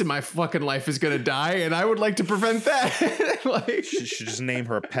 someone else in my fucking life is gonna die, and I would like to prevent that. Like, She should just name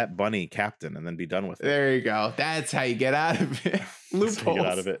her pet bunny Captain and then be done with it. there you go. That's how you get out of it. That's how Loopholes. you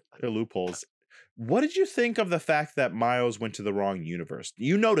get out of it. They're loopholes. What did you think of the fact that Miles went to the wrong universe?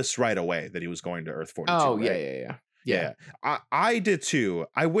 You noticed right away that he was going to Earth 42. Oh, right? yeah. I did too.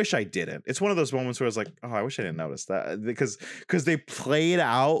 I wish I didn't. It's one of those moments where I was like, oh, I wish I didn't notice that, because they played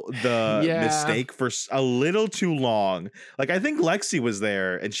out the Yeah. mistake for a little too long. Like, I think Lexi was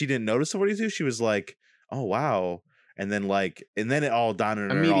there and she didn't notice the 42. She was like, oh wow. And then it all dawned on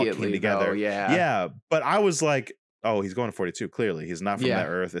her, it all Immediately, came together. though, yeah. Yeah. But I was like, oh, he's going to 42. Clearly, he's not from Yeah. that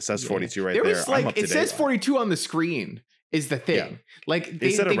Earth. It says Yeah. 42 right There there. was I'm like up to it says date. 42 on the screen is the thing. Yeah. Like They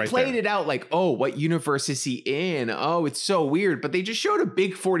they said it right played there. it out like, oh, what universe is he in? Oh, it's so weird. But they just showed a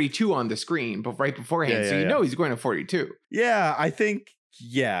big 42 on the screen right beforehand. Yeah, so yeah, you yeah. know he's going to 42. Yeah, I think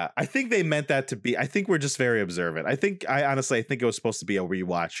they meant that to be. I think we're just very observant. I honestly think it was supposed to be a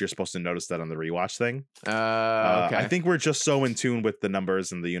rewatch. You're supposed to notice that on the rewatch thing. Okay. I think we're just so in tune with the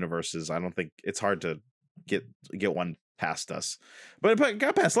numbers and the universes. I don't think it's hard to get one past us. But it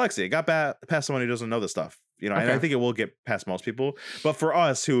got past Lexi. It got past someone who doesn't know this stuff. You know, and Okay. I think it will get past most people. But for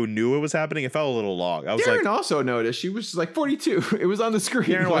us who knew it was happening, it felt a little long. I was Darren like, also noticed. She was like 42. It was on the screen.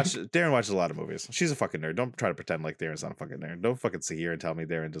 Darren watches a lot of movies. She's a fucking nerd. Don't try to pretend like Darren's not a fucking nerd. Don't fucking sit here and tell me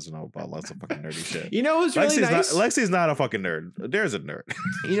Darren doesn't know about lots of fucking nerdy shit. You know what was really nice? Lexi's not a fucking nerd. Darren's a nerd.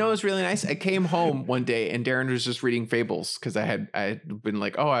 You know what was really nice? I came home one day and Darren was just reading Fables because I had been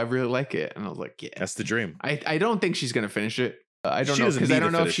like, oh, I really like it. And I was like, yeah. That's the dream. I don't think she's going to finish it. I don't She know, doesn't because need I to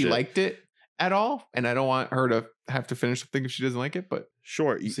don't know if finish she it. liked it at all. And I don't want her to have to finish something if she doesn't like it. But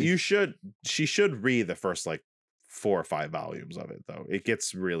Sure, We'll see. you should. She should read the first like 4 or 5 volumes of it, though. It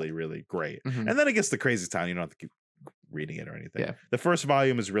gets really, really great, Mhm. and then it gets to Crazy Town. You don't have to keep reading it or anything. Yeah. The first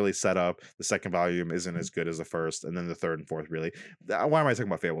volume is really set up. The second volume isn't as good as the first, and then the third and fourth really. Why am I talking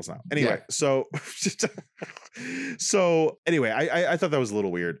about Fables now? Anyway, so anyway, I thought that was a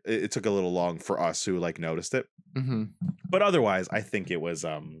little weird. It took a little long for us who like noticed it, Mhm. but otherwise, I think it was.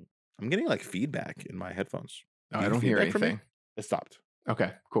 I'm getting like feedback in my headphones. Oh, Do I you don't get hear feedback from me? anything. It stopped.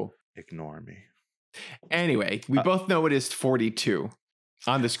 Okay, cool. Ignore me. Anyway, we both noticed 42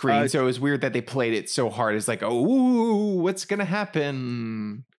 on the screen. So it was weird that they played it so hard. It's like, oh, what's going to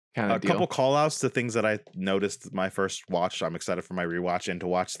happen? Kind of A deal. couple call outs to things that I noticed my first watch. I'm excited for my rewatch and to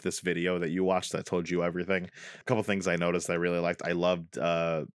watch this video that you watched that told you everything. A couple things I noticed I really liked. I loved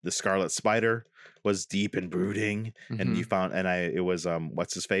the Scarlet Spider was deep and brooding, and Mhm. you found it was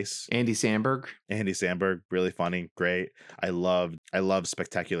what's his face? Andy Samberg. Andy Samberg, really funny, great. I loved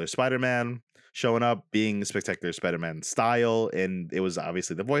Spectacular Spider-Man showing up, being Spectacular Spider-Man style, and it was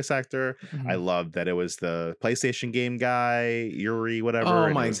obviously the voice actor. I loved that it was the PlayStation game guy, Yuri, whatever. Oh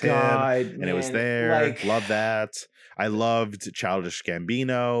and it my was him, God. and it was man. there. Like, Love that. I loved Childish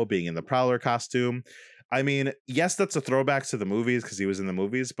Gambino being in the Prowler costume. I mean, yes, that's a throwback to the movies because he was in the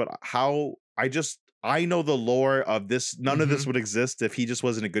movies, but I know the lore of this. None of this would exist if he just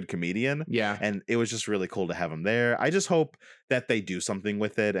wasn't a good comedian. yeah. And it was just really cool to have him there. I just hope that they do something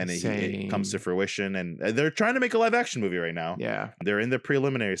with it and it comes to Same. fruition. And they're trying to make a live action movie right now. Yeah. They're in the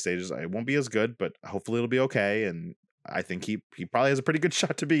preliminary stages. It won't be as good, but hopefully it'll be okay. And I think he probably has a pretty good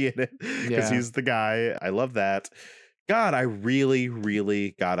shot to be in it because Yeah. he's the guy. I love that. God, I really,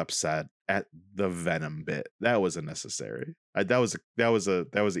 really got upset at the Venom bit. That was unnecessary. That was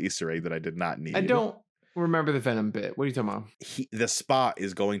an Easter egg that I did not need. I don't remember the Venom bit. What are you talking about? The Spot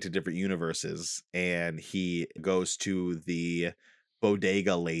is going to different universes, and he goes to the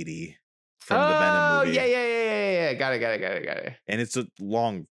bodega lady from the Venom movie. Yeah. Got it. And it's a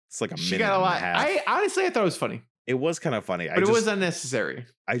long It's like a She minute got a and lot. half. I honestly, I thought it was funny, It was kind of funny. but it was unnecessary.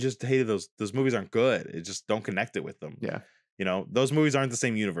 I just hated those movies aren't good. It just don't connect it with them. Yeah. You know, those movies aren't the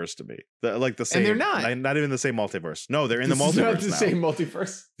same universe to me. The same. And they're not. Not even the same multiverse. No, they're in the This is multiverse not the now. same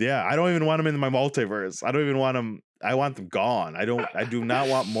multiverse. Yeah, I don't even want them in my multiverse. I don't even want them. I want them gone. I do not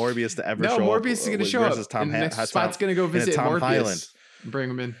want Morbius to ever No, show up. Morbius is going to show up. And the next spot's going to go visit Tom Morbius. Holland. Bring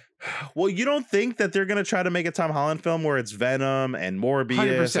him in. Well, you don't think that they're going to try to make a Tom Holland film where it's Venom and Morbius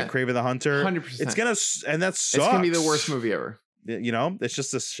 100%. and Kraven the Hunter? 100%. It's gonna, and that sucks. It's going to be the worst movie ever. You know, it's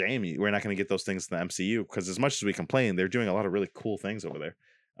just a shame we're not going to get those things in the MCU because as much as we complain, they're doing a lot of really cool things over there.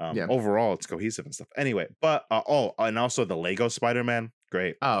 Yeah. Overall, it's cohesive and stuff. Anyway, but and also the Lego Spider-Man,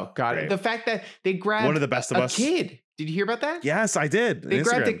 great. Oh God! Great. The fact that they grabbed One of the best of a us. kid. Did you hear about that? Yes, I did. They An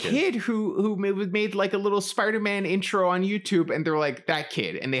grabbed a Instagram kid who made like a little Spider-Man intro on YouTube, and they're like, that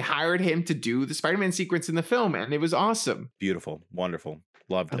kid, and they hired him to do the Spider-Man sequence in the film, and it was awesome. Beautiful, wonderful,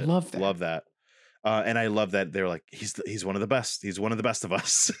 loved I it. love that. Love that. And I love that they're like he's one of the best. He's one of the best of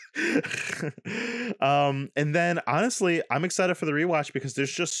us. And then honestly, I'm excited for the rewatch because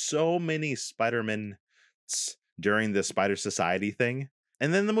there's just so many Spider-Man during the Spider Society thing.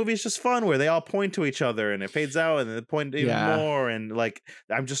 And then the movie is just fun where they all point to each other and it fades out and then they point even more. And like,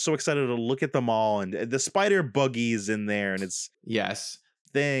 I'm just so excited to look at them all. And the spider buggies in there and it's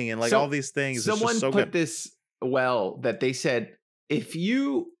thing and like all these things. Someone it's just so put good. this that they said, if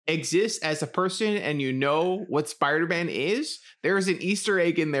you exist as a person and you know what Spider-Man is, there's an Easter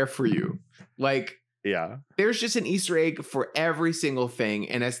egg in there for you. Like, yeah, there's just an Easter egg for every single thing.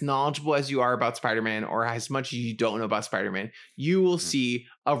 And as knowledgeable as you are about Spider-Man, or as much as you don't know about Spider-Man, you will see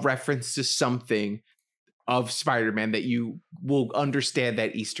a reference to something of Spider-Man that you will understand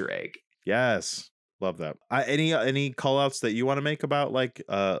that Easter egg. Yes. Love that. Any call outs that you want to make about like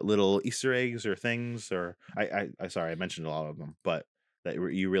little Easter eggs or things, or I sorry, I mentioned a lot of them, but that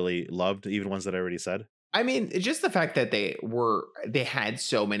you really loved, even ones that I already said? I mean, just the fact that they had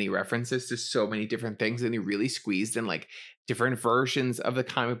so many references to so many different things, and they really squeezed in like different versions of the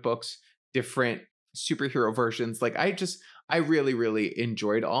comic books, different superhero versions. Like I really, really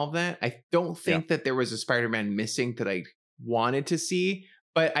enjoyed all of that. I don't think that there was a Spider-Man missing that I wanted to see,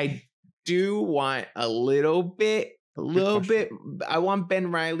 but I do want a little bit. I want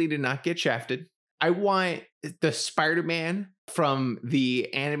Ben Reilly to not get shafted. I want the Spider-Man from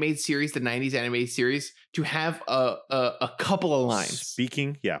the animated series, the 90s animated series, to have a couple of lines.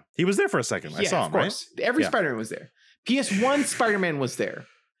 Speaking, he was there for a second. I saw him, right? Every Spider-Man was there. PS1 Spider-Man was there.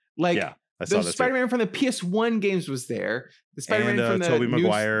 Like, I saw the Spider-Man from the PS1 games was there. The Spider-Man from the Tobey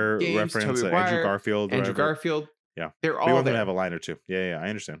Maguire reference, Andrew Garfield. Yeah, they're all we want them there. to have a line or two. Yeah, I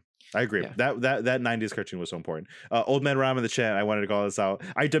understand. I agree. Yeah. That 90s cartoon was so important. Old Man Ram in the chat, I wanted to call this out.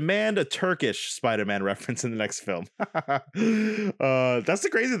 I demand a Turkish Spider-Man reference in the next film. That's the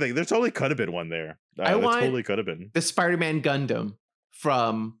crazy thing. There totally could have been one there. Totally could have been. The Spider-Man Gundam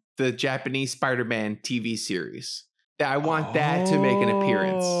from the Japanese Spider-Man TV series. I want that to make an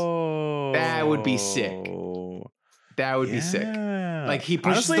appearance. That would be sick. That would be sick. Like he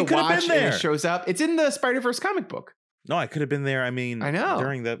pushes the watch and it shows up. It's in the Spider-Verse comic book. No, I could have been there. I mean, I know.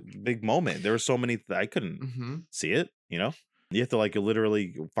 During that big moment, there were so many I couldn't see it. You know, you have to like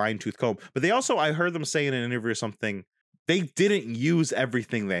literally fine tooth comb. But they also, I heard them say in an interview or something, they didn't use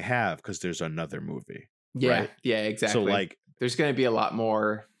everything they have because there's another movie. Yeah, right? Yeah, exactly. So like, there's going to be a lot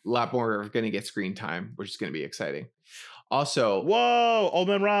more going to get screen time, which is going to be exciting. Also, whoa, Old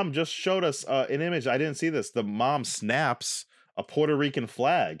Man Ram just showed us an image. I didn't see this. The mom snaps a Puerto Rican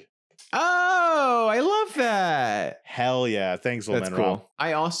flag. Oh, I love that. Hell yeah. Thanks, Old Man Ram.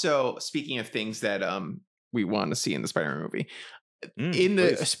 I also, speaking of things that we want to see in the Spider-Man movie, in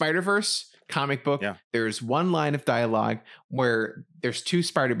the Spider-Verse comic book, there's one line of dialogue where there's two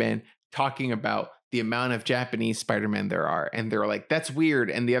Spider-Man talking about the amount of Japanese Spider-Man there are. And they're like, that's weird.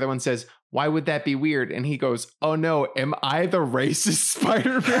 And the other one says, why would that be weird? And he goes, oh no, am I the racist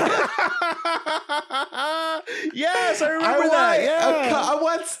Spider-Man? Yes, I remember that. Yeah. I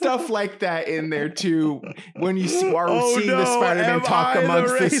want stuff like that in there too. When you are seeing the Spider-Man talk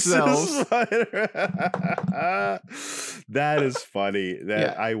amongst themselves. That is funny.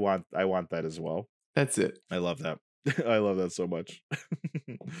 I want that as well. That's it. I love that. I love that so much.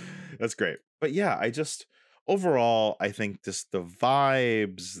 That's great. But yeah, overall, I think just the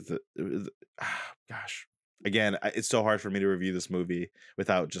vibes, gosh, again, it's so hard for me to review this movie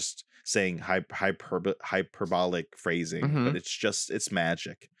without just saying hyperbolic phrasing, but it's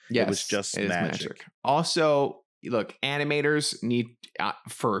magic. Yes, it was just magic. Also, look, animators need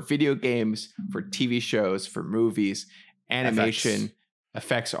for video games, for TV shows, for movies, animation,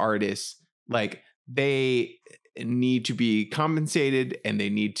 effects artists, like need to be compensated and they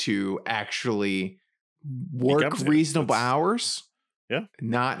need to actually work compensated. reasonable That's- hours. Yeah.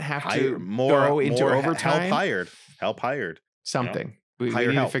 Not have to more go into more overtime. help hired. Something. We Hire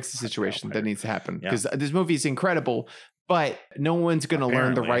need to help. fix the situation. Help That hire. needs to happen Yeah. because this movie is incredible, but no one's going to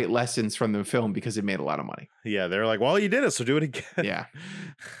learn the Apparently. right lessons from the film because it made a lot of money. Yeah, they're like, well, you did it, so do it again. Yeah.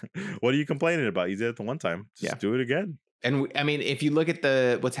 What are you complaining about? You did it the one time. Just Yeah. do it again. And I mean, if you look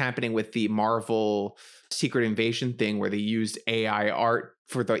at what's happening with the Marvel Secret Invasion thing, where they used AI art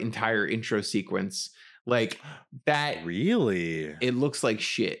for the entire intro sequence, like that, Really? it looks like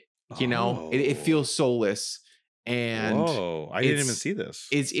shit. You know, it Oh. feels soulless, and Whoa, I didn't even it's- see this.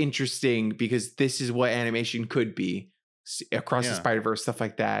 it's interesting because this is what animation could be across the Yeah. Spider-Verse, stuff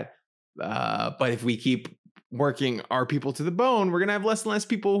like that. But if we keep working our people to the bone, we're gonna have less and less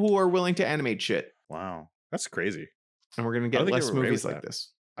people who are willing to animate shit, Wow, that's crazy. and we're gonna don't get think less you're right movies with like that.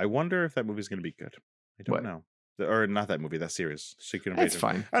 this. I wonder if that movie's going to be good. I don't What? know. Or not that movie, that series, Secret That's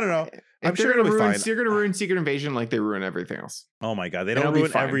Invasion. fine. I don't know. If I'm they're sure gonna it'll be ruin, fine. They're gonna ruin Secret Invasion like they ruin everything else. Oh my god, they It'll don't be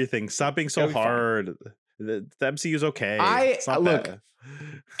ruin fine. everything. Stop being so It'll be fine. hard. The MCU's okay. I- It's not look, bad.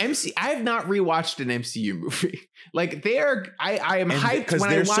 I have not rewatched an MCU movie. Like I am And hyped because when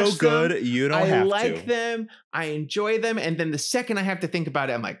they're I watch so good, them. you don't I have like to. them. I enjoy them. And then the second I have to think about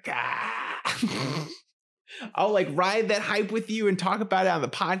it, I'm like, ah. I'll like ride that hype with you and talk about it on the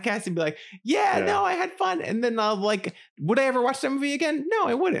podcast and be like, yeah, Yeah. no, I had fun. And then I'll like, would I ever watch that movie again? No,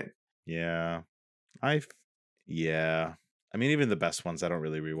 I wouldn't. Yeah. Yeah. I mean, even the best ones, I don't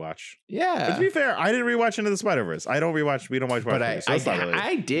really rewatch. But Yeah. to be fair, I didn't rewatch Into the Spider-Verse. We don't watch But movies, so it's not really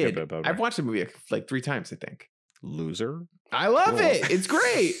I did. bit about I've me. watched the movie like 3 times, I think. loser. I love Cool. it. It's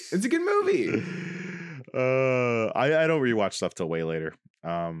great. It's a good movie. I don't rewatch stuff till way later.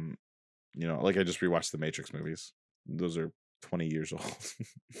 Like I just rewatched the Matrix movies. Those are 20 years old.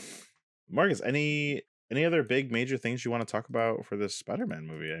 Marcus, any other big major things you want to talk about for this Spider-Man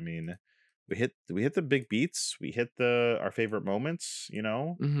movie? I mean, we hit the big beats, we hit our favorite moments,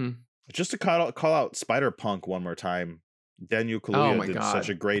 Mm-hmm. Just to call out Spider-Punk one more time. Daniel Kaluuya my did God. such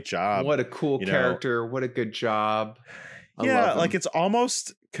a great job. What a cool you know. character. What a good job. I Yeah, love like him. it's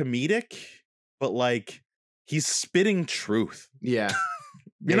almost comedic, but like he's spitting truth. Yeah.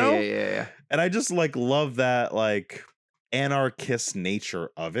 You know? Yeah. And I just like love that like anarchist nature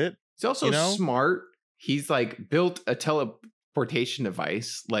of it. He's also You know? smart. He's like built a teleportation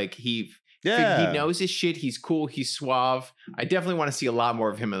device. Like he knows his shit. He's cool. He's suave. I definitely want to see a lot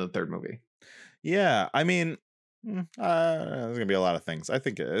more of him in the third movie. Yeah, I mean, there's gonna be a lot of things. I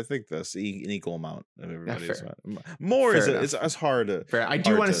think this an equal amount of everybody. fair. More Fair is enough. it's hard to. Fair. I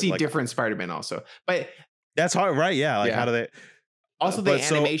do Hard want to to, see like- different Spider-Man also. But That's hard, right? Yeah, like Yeah. how do they? also the But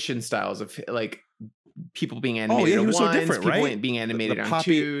so- animation styles of like people being yeah, animated he on was so ones, different, people right? being animated the on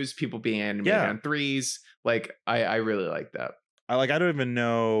poppy- 2s, people being animated Yeah. on 3s. Like I really like that. I don't even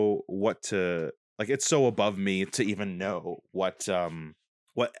know what to like. It's so above me to even know what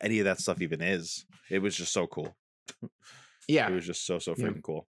any of that stuff even is. It was just so cool. Yeah. It was just so Yeah. freaking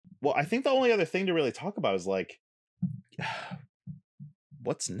cool. Well, I think the only other thing to really talk about is like,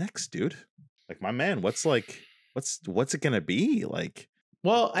 what's next, dude? Like, my man, what's it gonna be like?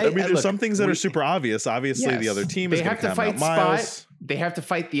 Well, I mean, there's look, some things that we- are super obvious. Obviously, the other Yes. team They is going have to to fight Miles. Spot. They have to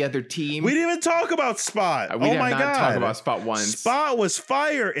fight the other team. We didn't even talk about Spot. We Oh did my not god! talk about Spot once. Spot was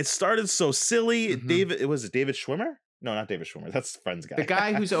fire. It started so silly. Mhm. David Schwimmer? No, not David Schwimmer. That's Friends guy. The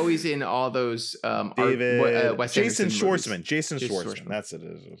guy who's always in all those David Wes Jason Anderson movies. Schwartzman. Jason Schwartzman. That's it.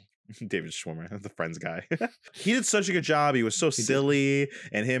 David Schwimmer, the Friends guy. He did such a good job. He was so did. silly,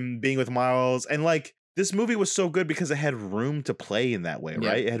 and him being with Miles, and like this movie was so good because it had room to play in that way, Yeah.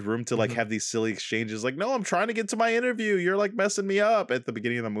 right? It had room to like Mhm. have these silly exchanges, like, "No, I'm trying to get to my interview. You're like messing me up" at the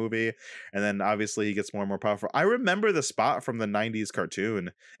beginning of the movie, and then obviously he gets more and more powerful. I remember the Spot from the '90s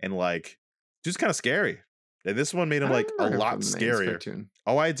cartoon, and like, dude's kind of scary. And this one made him I like a remember him lot from the 90s scarier. cartoon.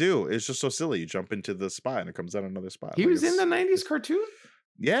 Oh, I do. It's just so silly. You jump into the spot and it comes out another spot. He Like, was in it's- the 90s cartoon?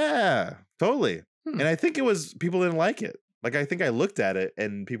 Yeah, totally. Hmm. And I think it was people didn't like it. Like I think I looked at it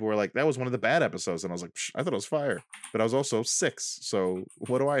and people were like, "That was one of the bad episodes," and I was like, "I thought it was fire," but I was also 6, so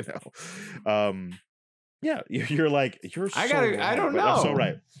what do I know? Yeah, you're like you're. I so gotta- wrong, I don't but I'm so know.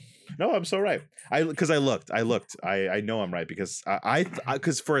 right. No, I'm so right. Because I looked. I know I'm right because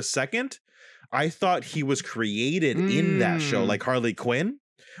because for a second I thought he was created in that show Mm. like Harley Quinn.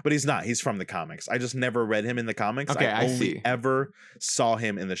 But he's not. He's from the comics. I just never read him in the comics. Okay, I only see. ever saw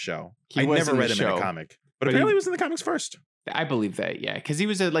him in the show. He I was never in the read him in show, a comic. but But apparently he- he was in the comics first. I believe that, yeah. Because he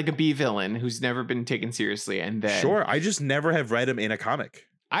was like a B villain who's never been taken seriously. And then Sure. I just never have read him in a comic.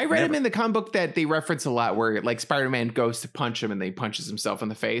 I read him Never. in the comic book that they reference a lot where like Spider-Man goes to punch him and they punches himself in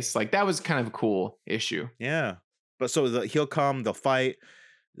the face. Like that was kind of a cool issue. Yeah, but so he'll come, they'll fight.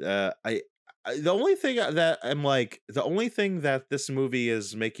 The only thing that I'm like, the only thing that this movie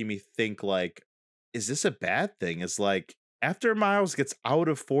is making me think like, is this a bad thing? Is like after Miles gets out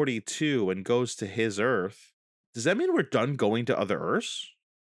of 42 and goes to his Earth, does that mean we're done going to other Earths?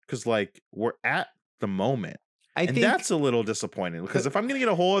 Because like we're at the moment. I And think that's a little disappointing because if I'm gonna get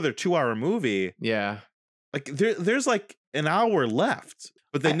a whole other 2-hour movie, yeah. like there's like an hour left,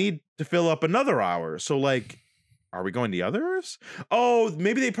 but they need to fill up another hour. So like, are we going to other Earths? Oh,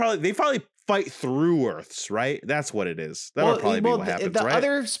 maybe they probably fight through Earths, right? That's what it is. That'll probably be what happens, the right?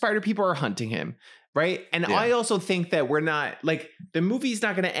 other spider people are hunting him, right? And Yeah. I also think that we're not like the movie's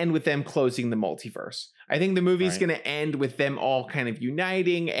not going to end with them closing the multiverse. I think the movie's Right. going to end with them all kind of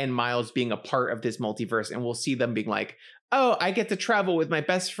uniting and Miles being a part of this multiverse, and we'll see them being like, "Oh, I get to travel with my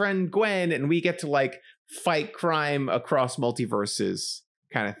best friend Gwen, and we get to like fight crime across multiverses,"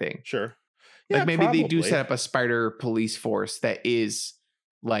 kind of thing. Sure. Like maybe they do probably. set up a spider police force that is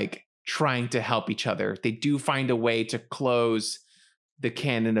like trying to help each other. They do find a way to close the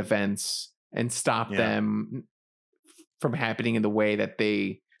canon events and stop Yeah. them from happening in the way that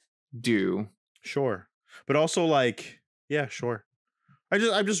they do. Sure. But also like, yeah, sure.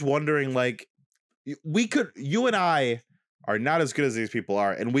 I'm just wondering, like, you and I are not as good as these people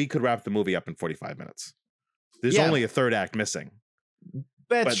are, and we could wrap the movie up in 45 minutes. There's Yeah. only a third act missing.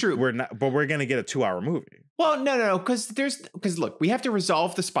 That's but true. we're gonna get a 2-hour movie. Well, no, because look, we have to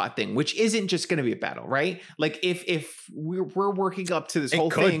resolve the Spot thing, which isn't just going to be a battle, right? Like if we're working up to this whole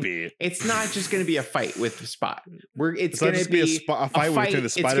It could thing, be. it's not just going to be a fight with the Spot. It's not going to just be a fight between the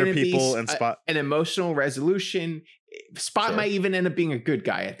It's spider gonna be people and Spot. an emotional resolution. Spot Sure. might even end up being a good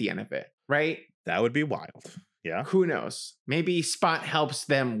guy at the end of it, right? That would be wild. Yeah. Who knows? Maybe Spot helps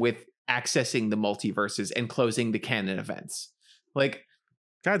them with accessing the multiverses and closing the canon events. Like,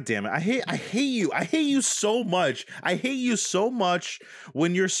 God damn it. I hate you. I hate you so much. I hate you so much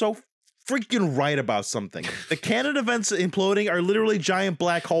when you're so freaking right about something. The canon events imploding are literally giant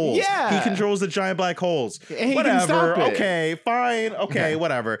black holes. Yeah. He controls the giant black holes. and he can Whatever. stop it. Okay, fine. Okay, Yeah.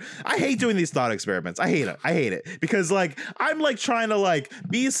 whatever. I hate doing these thought experiments. I hate it because like I'm like trying to like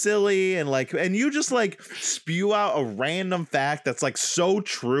be silly and you just like spew out a random fact that's like so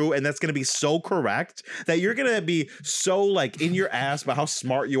true and that's going to be so correct that you're going to be so like in your ass about how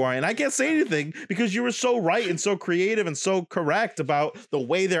smart you are, and I can't say anything because you were so right and so creative and so correct about the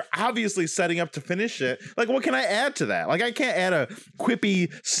way they're obviously setting up to finish it. Like, what can I add to that? Like, I can't add a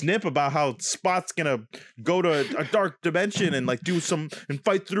quippy snip about how Spot's gonna go to a dark dimension and like do some and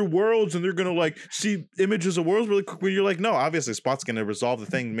fight through worlds, and they're gonna like see images of worlds really quick. When you're like, no, obviously Spot's gonna resolve the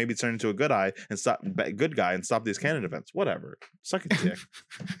thing, maybe turn into a good guy and stop these canon events. Whatever, suck it, dick.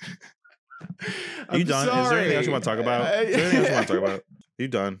 Are you done? Is there anything else you want to talk about? Is there anything else you want to talk about? You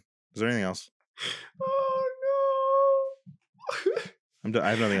done? Is there anything else? Oh no. I'm done. I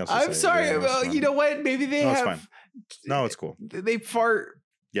have nothing else to say. I'm sorry. Well, you know what? Maybe they No, it's have. fine. No, it's cool. They fart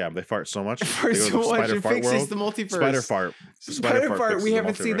Yeah, they fart so much. for They go to so the much. spider It fart fixes world. the multiverse. Spider fart. Spider fart. fixes We the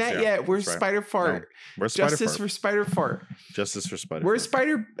haven't seen multiverse, that yeah. yet. Where's That's right. Spider fart? No. Where's Spider Justice fart? for Spider fart. Justice for Spider Where's fart.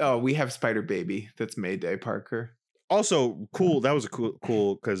 Spider? Oh, we have Spider Baby. That's Mayday Parker. Also, cool. That was a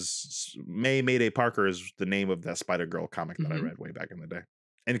cool because Mayday Parker is the name of that Spider Girl comic that I Mhm. read way back in the day.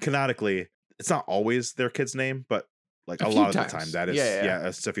 And canonically, it's not always their kid's name, but like A a few lot of the times. time that is Yeah.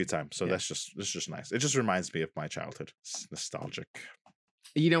 it's a few times. So Yeah. it's just nice. It just reminds me of my childhood. It's nostalgic.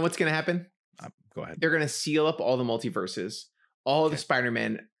 You know what's gonna happen? Go ahead. They're gonna seal up all the multiverses. All the Okay.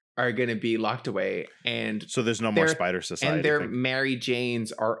 Spider-Men are gonna be locked away, and So there's no more They're- Spider Society. and their thing. Mary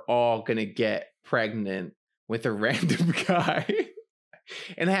Janes are all gonna get pregnant with a random guy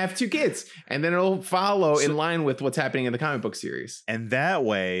and have 2 kids, and then it'll follow in So- line with what's happening in the comic book series. And that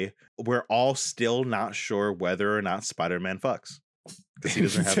way, we're all still not sure whether or not Spider-Man fucks. Because he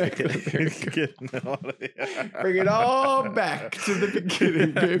doesn't have Exactly. the kid. Bring it all back to the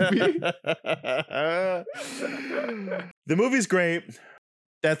beginning, baby. The movie's great.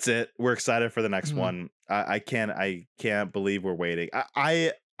 That's it. We're excited for the next Mhm. one. I can't believe we're waiting.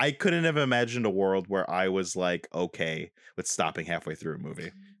 I couldn't have imagined a world where I was like okay with stopping halfway through a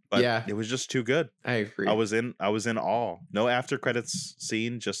movie. But Yeah. it was just too good. I agree. I was in awe. No after credits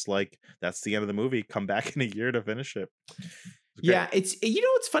scene, just like that's the end of the movie. Come back in a year to finish it. It's great. Yeah, it's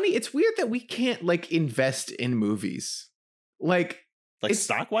what's funny? It's weird that we can't like invest in movies. Like Like it's-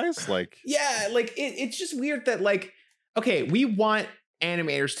 stock wise, like yeah, like it's just weird that like okay, we want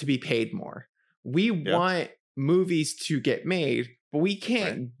animators to be paid more. We want movies to get made, but we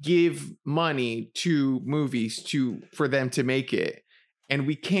can't give money to movies for them to make it. and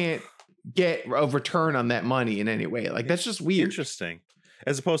we can't get a return on that money in any way. Like that's just weird. Interesting.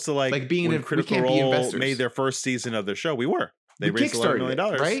 As opposed to like being when we Critical can't be Role investors. made their first season of their show, we We raised $11 million,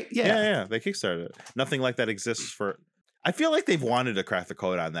 kickstarted it, right? Yeah, they kickstarted it. Nothing like that exists for. I feel like they've wanted to crack the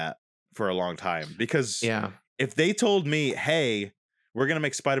code on that for a long time because if they told me, "Hey, we're gonna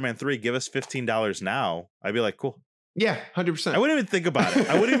make Spider-Man 3, give us $15 now," I'd be like, "Cool." Yeah, 100%. I wouldn't even think about it.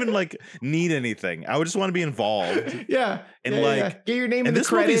 I wouldn't even like need anything. I would just want to be involved. Yeah, And get your name in the this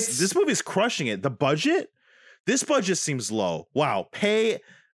credits. this movie's crushing it. The budget, this budget seems low. Wow, pay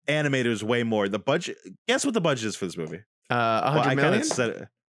animators way more. The budget. Guess what the budget is for this movie? 100 million.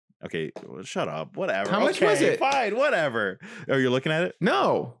 Okay, well, shut up. Whatever. How much was it? Fine, whatever. Oh, you're looking at it?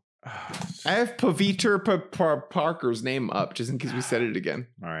 No, I have Paviter Parker's name up just in case we said it again.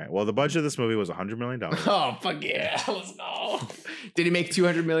 All right. Well, the budget of this movie was $100 million. Oh fuck yeah! Let's go. Did he make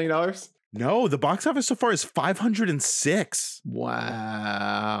 $200 million? No, the box office so far is 506.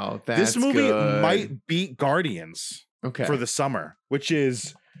 Wow, that's this movie good. might beat Guardians for the summer, which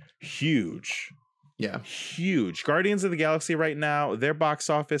is huge. Yeah, huge. Guardians of the Galaxy right now, their box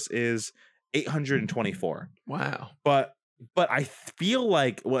office is 824. Wow. But I feel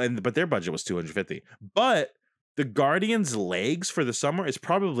like but their budget was 250. But the Guardians' legs for the summer is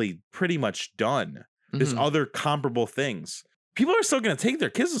probably pretty much done. There's other comparable things. People are still going to take their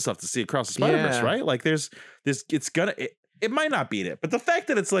kids and stuff to see Across the Spider-Verse, right? Like it might not beat it, but the fact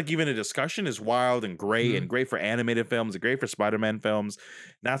that it's like even a discussion is wild and great and great for animated films and great for Spider-Man films.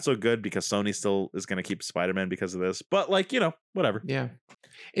 Not so good because Sony still is going to keep Spider-Man because of this, but like, whatever. Yeah.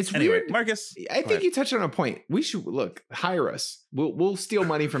 It's anyway, weird. Marcus, I think you touched on a point. We should hire us. We'll steal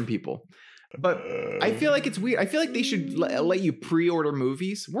money from people. But I feel like it's weird. I feel like they should let you pre-order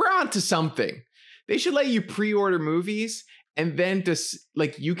movies. We're on to something. They should let you pre-order movies and then just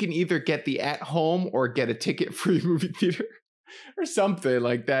like you can either get the at home or get a ticket free movie theater or something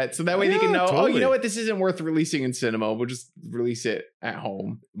like that. So that way they can know, oh, you know what? This isn't worth releasing in cinema. We'll just release it at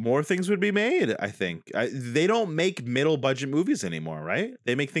home. More things would be made, I think. They don't make middle budget movies anymore, right?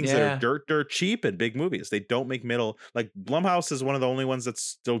 They make things that are dirt cheap and big movies. They don't make middle. Like Blumhouse is one of the only ones that's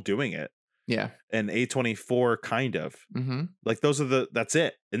still doing it. Yeah. And A24 kind of. Like those are that's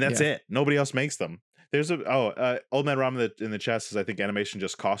it. And that's it. Nobody else makes them. There's Old Man Ram in the chat says, I think animation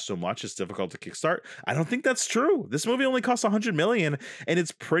just costs so much it's difficult to kickstart. I don't think that's true. This movie only costs $100 million, and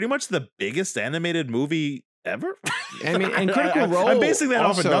it's pretty much the biggest animated movie ever. I mean, and Critical Role. I'm basing that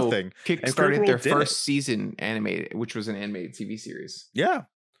off of nothing. Kickstarted their first season animated, which was an animated TV series. Yeah,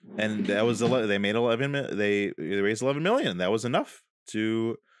 and that was they made 11. They raised 11 million. That was enough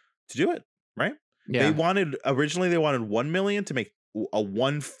to do it, right? Yeah. Originally they wanted 1 million to make a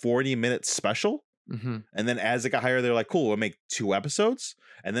 140-minute special. And then as it got higher, they're like, cool, we'll make 2 episodes.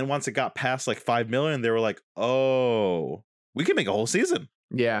 And then once it got past like 5 million, they were like, oh, we can make a whole season.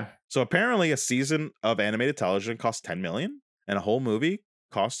 Yeah. So apparently a season of animated television costs 10 million and a whole movie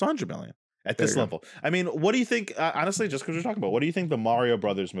costs 100 million at this level. I mean, what do you think, honestly, just because we're talking about, what do you think the Mario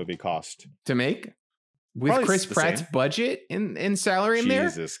Brothers movie cost to make? With probably Chris Pratt's budget in salary in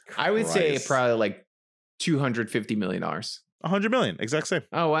there? I would say probably like $250 million. 100 million, exact same.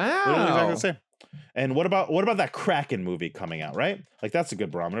 Oh, wow. Literally exactly the same. And what about that Kraken movie coming out, right? Like that's a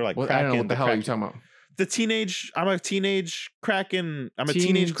good barometer. Like Kraken, I don't know what the hell are you talking about? I'm a teenage Kraken girl.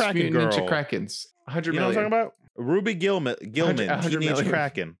 Ninja Krakens. 100 million. You know what I'm talking about? Ruby Gilman, 100 Teenage million.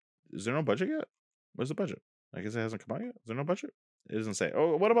 Kraken. Is there no budget yet? Where's the budget? I guess it hasn't come out yet. Is there no budget? It doesn't say.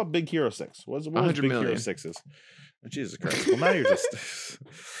 Oh, what about Big Hero 6? What was Big Hero 6 is? Oh, Jesus Christ. Well, now you're just...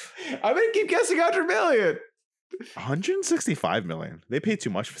 I'm going to keep guessing 100 million. 165 million. They paid too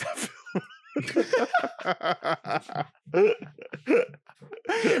much for that film.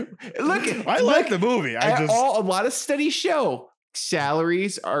 I like the movie. A lot of studies show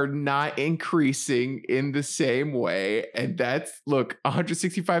salaries are not increasing in the same way, and that's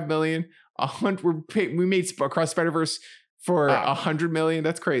 165 million. We made Across Spider-Verse for 100 million.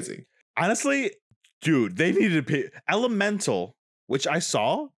 That's crazy. Honestly, dude, they needed to pay. Elemental, which I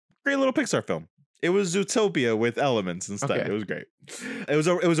saw, great little Pixar film. It was Zootopia with elements and stuff. Okay. It was great. It was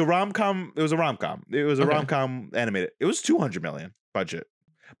a rom-com. It was a rom-com animated. It was 200 million budget.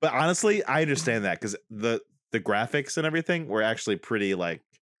 But honestly, I understand that because the graphics and everything were actually pretty like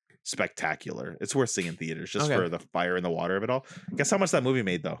spectacular. It's worth seeing in theaters just for the fire and the water of it all. Guess how much that movie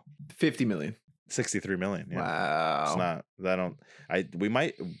made though? 50 million. 63 million. Yeah. Wow. It's not. We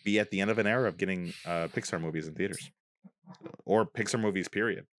might be at the end of an era of getting Pixar movies in theaters, or Pixar movies.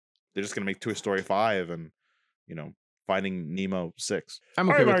 Period. They're just gonna make Toy Story 5 and Finding Nemo 6. I'm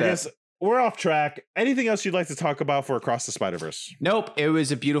okay with Marcus, that. We're off track. Anything else you'd like to talk about for Across the Spider-Verse? Nope. It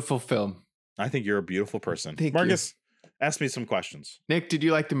was a beautiful film. I think you're a beautiful person. Thank Marcus, Ask me some questions. Nick, did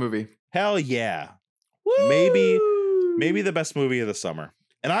you like the movie? Hell yeah. Woo! Maybe the best movie of the summer.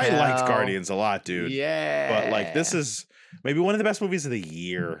 And I liked Hell Guardians a lot, dude. Yeah. But like this is maybe one of the best movies of the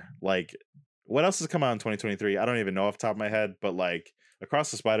year. Like what else has come out in 2023? I don't even know off the top of my head, but like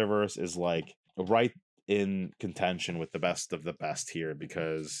Across the Spider-Verse is like right in contention with the best of the best here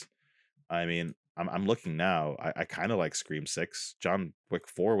because I mean I'm looking now. I kind of like Scream 6. John Wick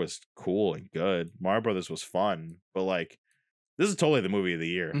 4 was cool and good. Mario Brothers was fun, but like this is totally the movie of the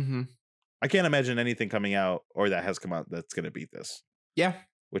year. Mm-hmm. I can't imagine anything coming out or that has come out that's going to beat this, Yeah,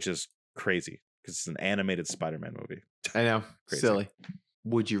 which is crazy because it's an animated Spider-Man movie. I know. Crazy. Silly.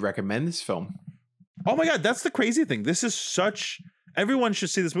 Would you recommend this film? Oh my God, that's the crazy thing. This is such... Everyone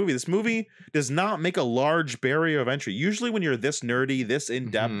should see this movie. This movie does not make a large barrier of entry. Usually when you're this nerdy, this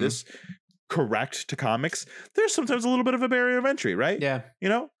in-depth, this correct to comics, there's sometimes a little bit of a barrier of entry, right? Yeah. You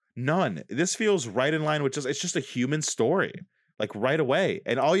know? None. This feels right in line with it's just a human story. Like right away.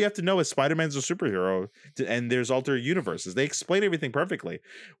 And all you have to know is Spider-Man's a superhero and there's alternate universes. They explain everything perfectly.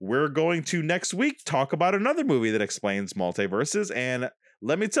 We're going to next week talk about another movie that explains multiverses. And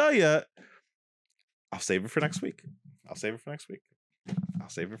let me tell you, I'll save it for next week.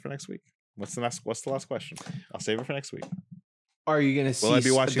 What's the last question? I'll save it for next week. Are you going to Will I see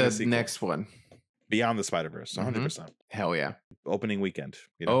be watching the the sequel? next one? Beyond the Spider-Verse, 100%. Hell yeah. Opening weekend.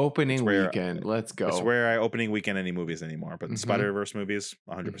 You know, Opening it's where- weekend. Let's go. It's where I opening weekend any movies anymore. But the Mhm. Spider-Verse movies,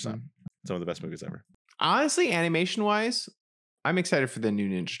 100%. Mhm. Some of the best movies ever. Honestly, animation wise, I'm excited for the new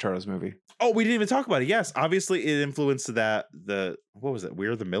Ninja Turtles movie. Oh, we didn't even talk about it. Yes, obviously it influenced what was it?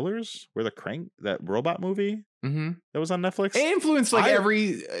 We're the Millers? We're the Crank? That robot movie Mm-hmm. that was on Netflix? It influenced like I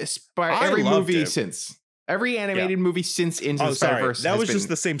every loved movie it. since. Every animated movie since Into Oh, the sorry. Spider-Verse. That has was just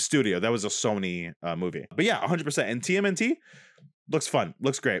been- the same studio. That was a Sony movie. But yeah, 100%. And TMNT looks fun.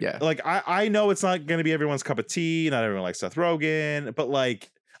 Looks great. Yeah. Like I know it's not going to be everyone's cup of tea. Not everyone likes Seth Rogen, but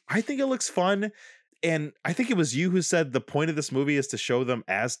like I think it looks fun. And I think it was you who said the point of this movie is to show them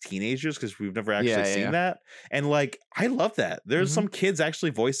as teenagers because we've never actually seen that. And like, I love that. There's Mhm. some kids actually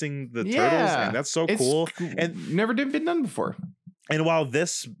voicing the turtles, Yeah. and that's so It's cool. and And- never been done before. And while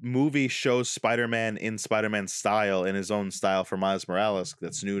this movie shows Spider-Man in Spider-Man style, in his own style for Miles Morales,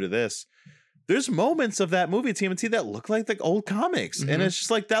 that's new to this, there's moments of that movie, TMNT, that look like the old comics. And Mhm. it's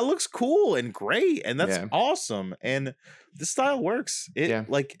just like, that looks cool and great. And that's Yeah. awesome. And the style works. Yeah.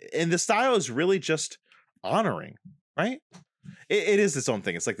 And the style is really just honoring, right? It is its own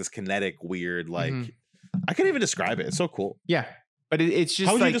thing. It's like this kinetic, weird, like, Mhm. I can't even describe it. It's so cool. Yeah. But it's just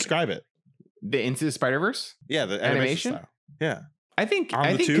How would like you describe it? the Into the Spider-Verse. Yeah, the Animation? animation style. Yeah. I think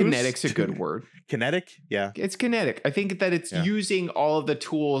On the twos? kinetic's a good word. Kinetic? Yeah. It's kinetic. I think that it's Yeah. using all of the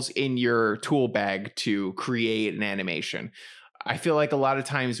tools in your tool bag to create an animation. I feel like a lot of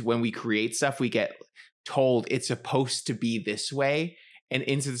times when we create stuff, we get told it's supposed to be this way. And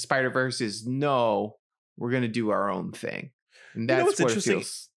Into the Spider-Verse is no, we're going to do our own thing. And You know that's what's what it interesting?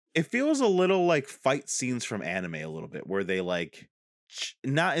 feels. It feels a little like fight scenes from anime a little bit, where they like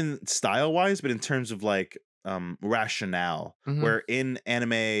not in style wise, but in terms of like rationale, Mhm. where in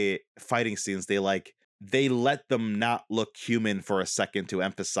anime fighting scenes they let them not look human for a second to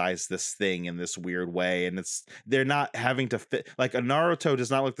emphasize this thing in this weird way, and they're not having to fit. Like a Naruto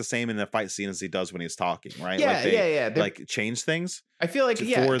does not look the same in a fight scene as he does when he's talking, right? Yeah, like they, yeah. like change things. I feel like, for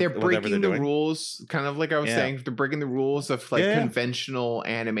they're whatever breaking they're the doing. rules, kind of like I was Yeah. saying, they're breaking the rules of like Yeah. conventional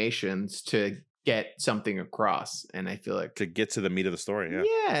animations to get something across. And I feel like, To get to the meat of the story,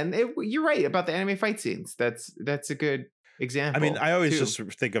 yeah. and you're right about the anime fight scenes. That's a good example. I mean, I always too.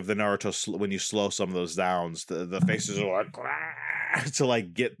 just think of the Naruto when you slow some of those downs, the faces are like to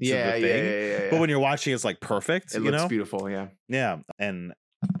like get to yeah, the thing. yeah. But when you're watching, it's like perfect. it you looks know, beautiful, yeah. yeah. And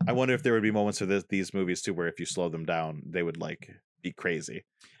I wonder if there would be moments for these movies too, where if you slow them down, they would like be crazy.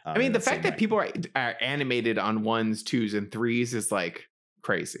 I mean, in the same fact that way. people are animated on 1s, 2s, and 3s is like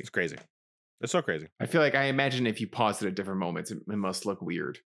crazy. it's crazy. It's so crazy. I feel like I imagine if you pause it at different moments, it must look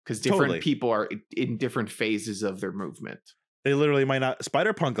weird because different Totally. people are in different phases of their movement. They literally might not.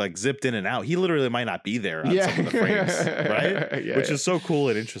 Spider-Punk like zipped in and out. He literally might not be there on some of the frames, right? Yeah, Which is so cool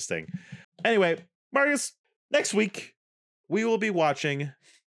and interesting. Anyway, Marcus, next week we will be watching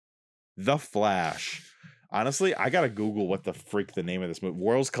The Flash. Honestly, I gotta Google what the freak the name of this movie.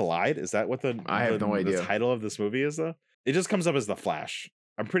 Worlds Collide? Is that what I have no idea. The title of this movie is though? It just comes up as The Flash.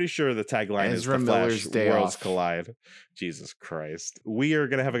 I'm pretty sure the tagline Ezra is The Miller's Flash Day Worlds Off. Collide. Jesus Christ. We are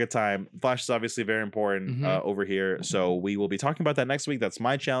gonna have a good time. Flash is obviously very important Mhm. over here. So we will be talking about that next week. That's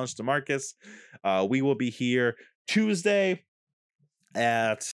my challenge to Marcus. We will be here Tuesday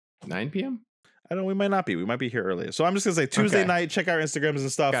at 9 p.m. I don't know. We might not be. We might be here earlier. So I'm just gonna say Tuesday Okay. night. Check our Instagrams and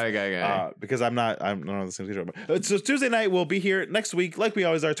stuff. Got it. Because I'm not on the same schedule. So Tuesday night we'll be here next week, like we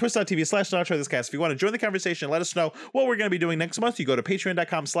always are. Twitch.tv/NowTryThisCast. If you want to join the conversation, let us know what we're gonna be doing next month. You go to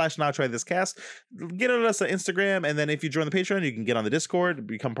patreon.com/NowTryThisCast. Get on us on Instagram, and then if you join the Patreon, you can get on the Discord,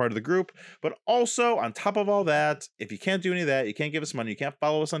 become part of the group. But also on top of all that, if you can't do any of that, you can't give us money, you can't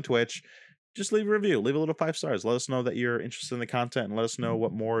follow us on Twitch. Just leave a review, leave a little 5 stars. Let us know that you're interested in the content and let us know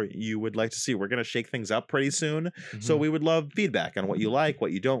what more you would like to see. We're going to shake things up pretty soon. So we would love feedback on what you like,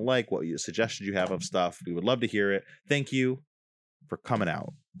 what you don't like, what suggestions you have of stuff. We would love to hear it. Thank you for coming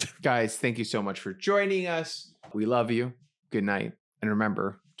out. Guys, thank you so much for joining us. We love you. Good night. And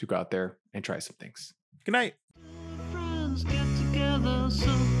remember to go out there and try some things. Good night. Friends get together so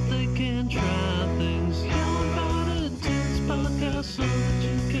they can try things. Yell about it, it's podcast so that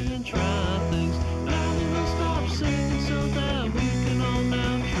you can try things. Now we will stop singing so that we can all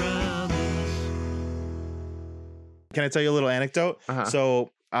now try this. Can I tell you a little anecdote? Uh-huh.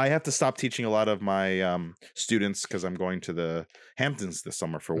 So I have to stop teaching a lot of my students because I'm going to the Hamptons this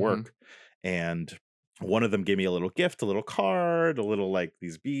summer for work. And one of them gave me a little gift, a little card, a little like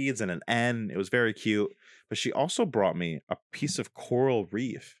these beads and an N. It was very cute. But she also brought me a piece of coral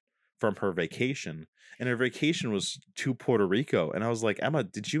reef from her vacation. And her vacation was to Puerto Rico. And I was like, Emma,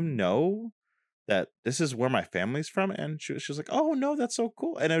 did you know that this is where my family's from? And she was like, oh, no, that's so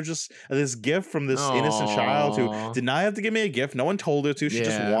cool. And it was just this gift from this innocent child who Aw. did not have to give me a gift. No one told her to. She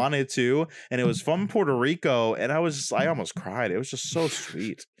just Yeah. wanted to. And it was from Puerto Rico. And I almost cried. It was just so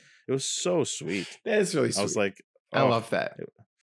sweet. It was so sweet. That is really sweet. I was like, I oh, love that.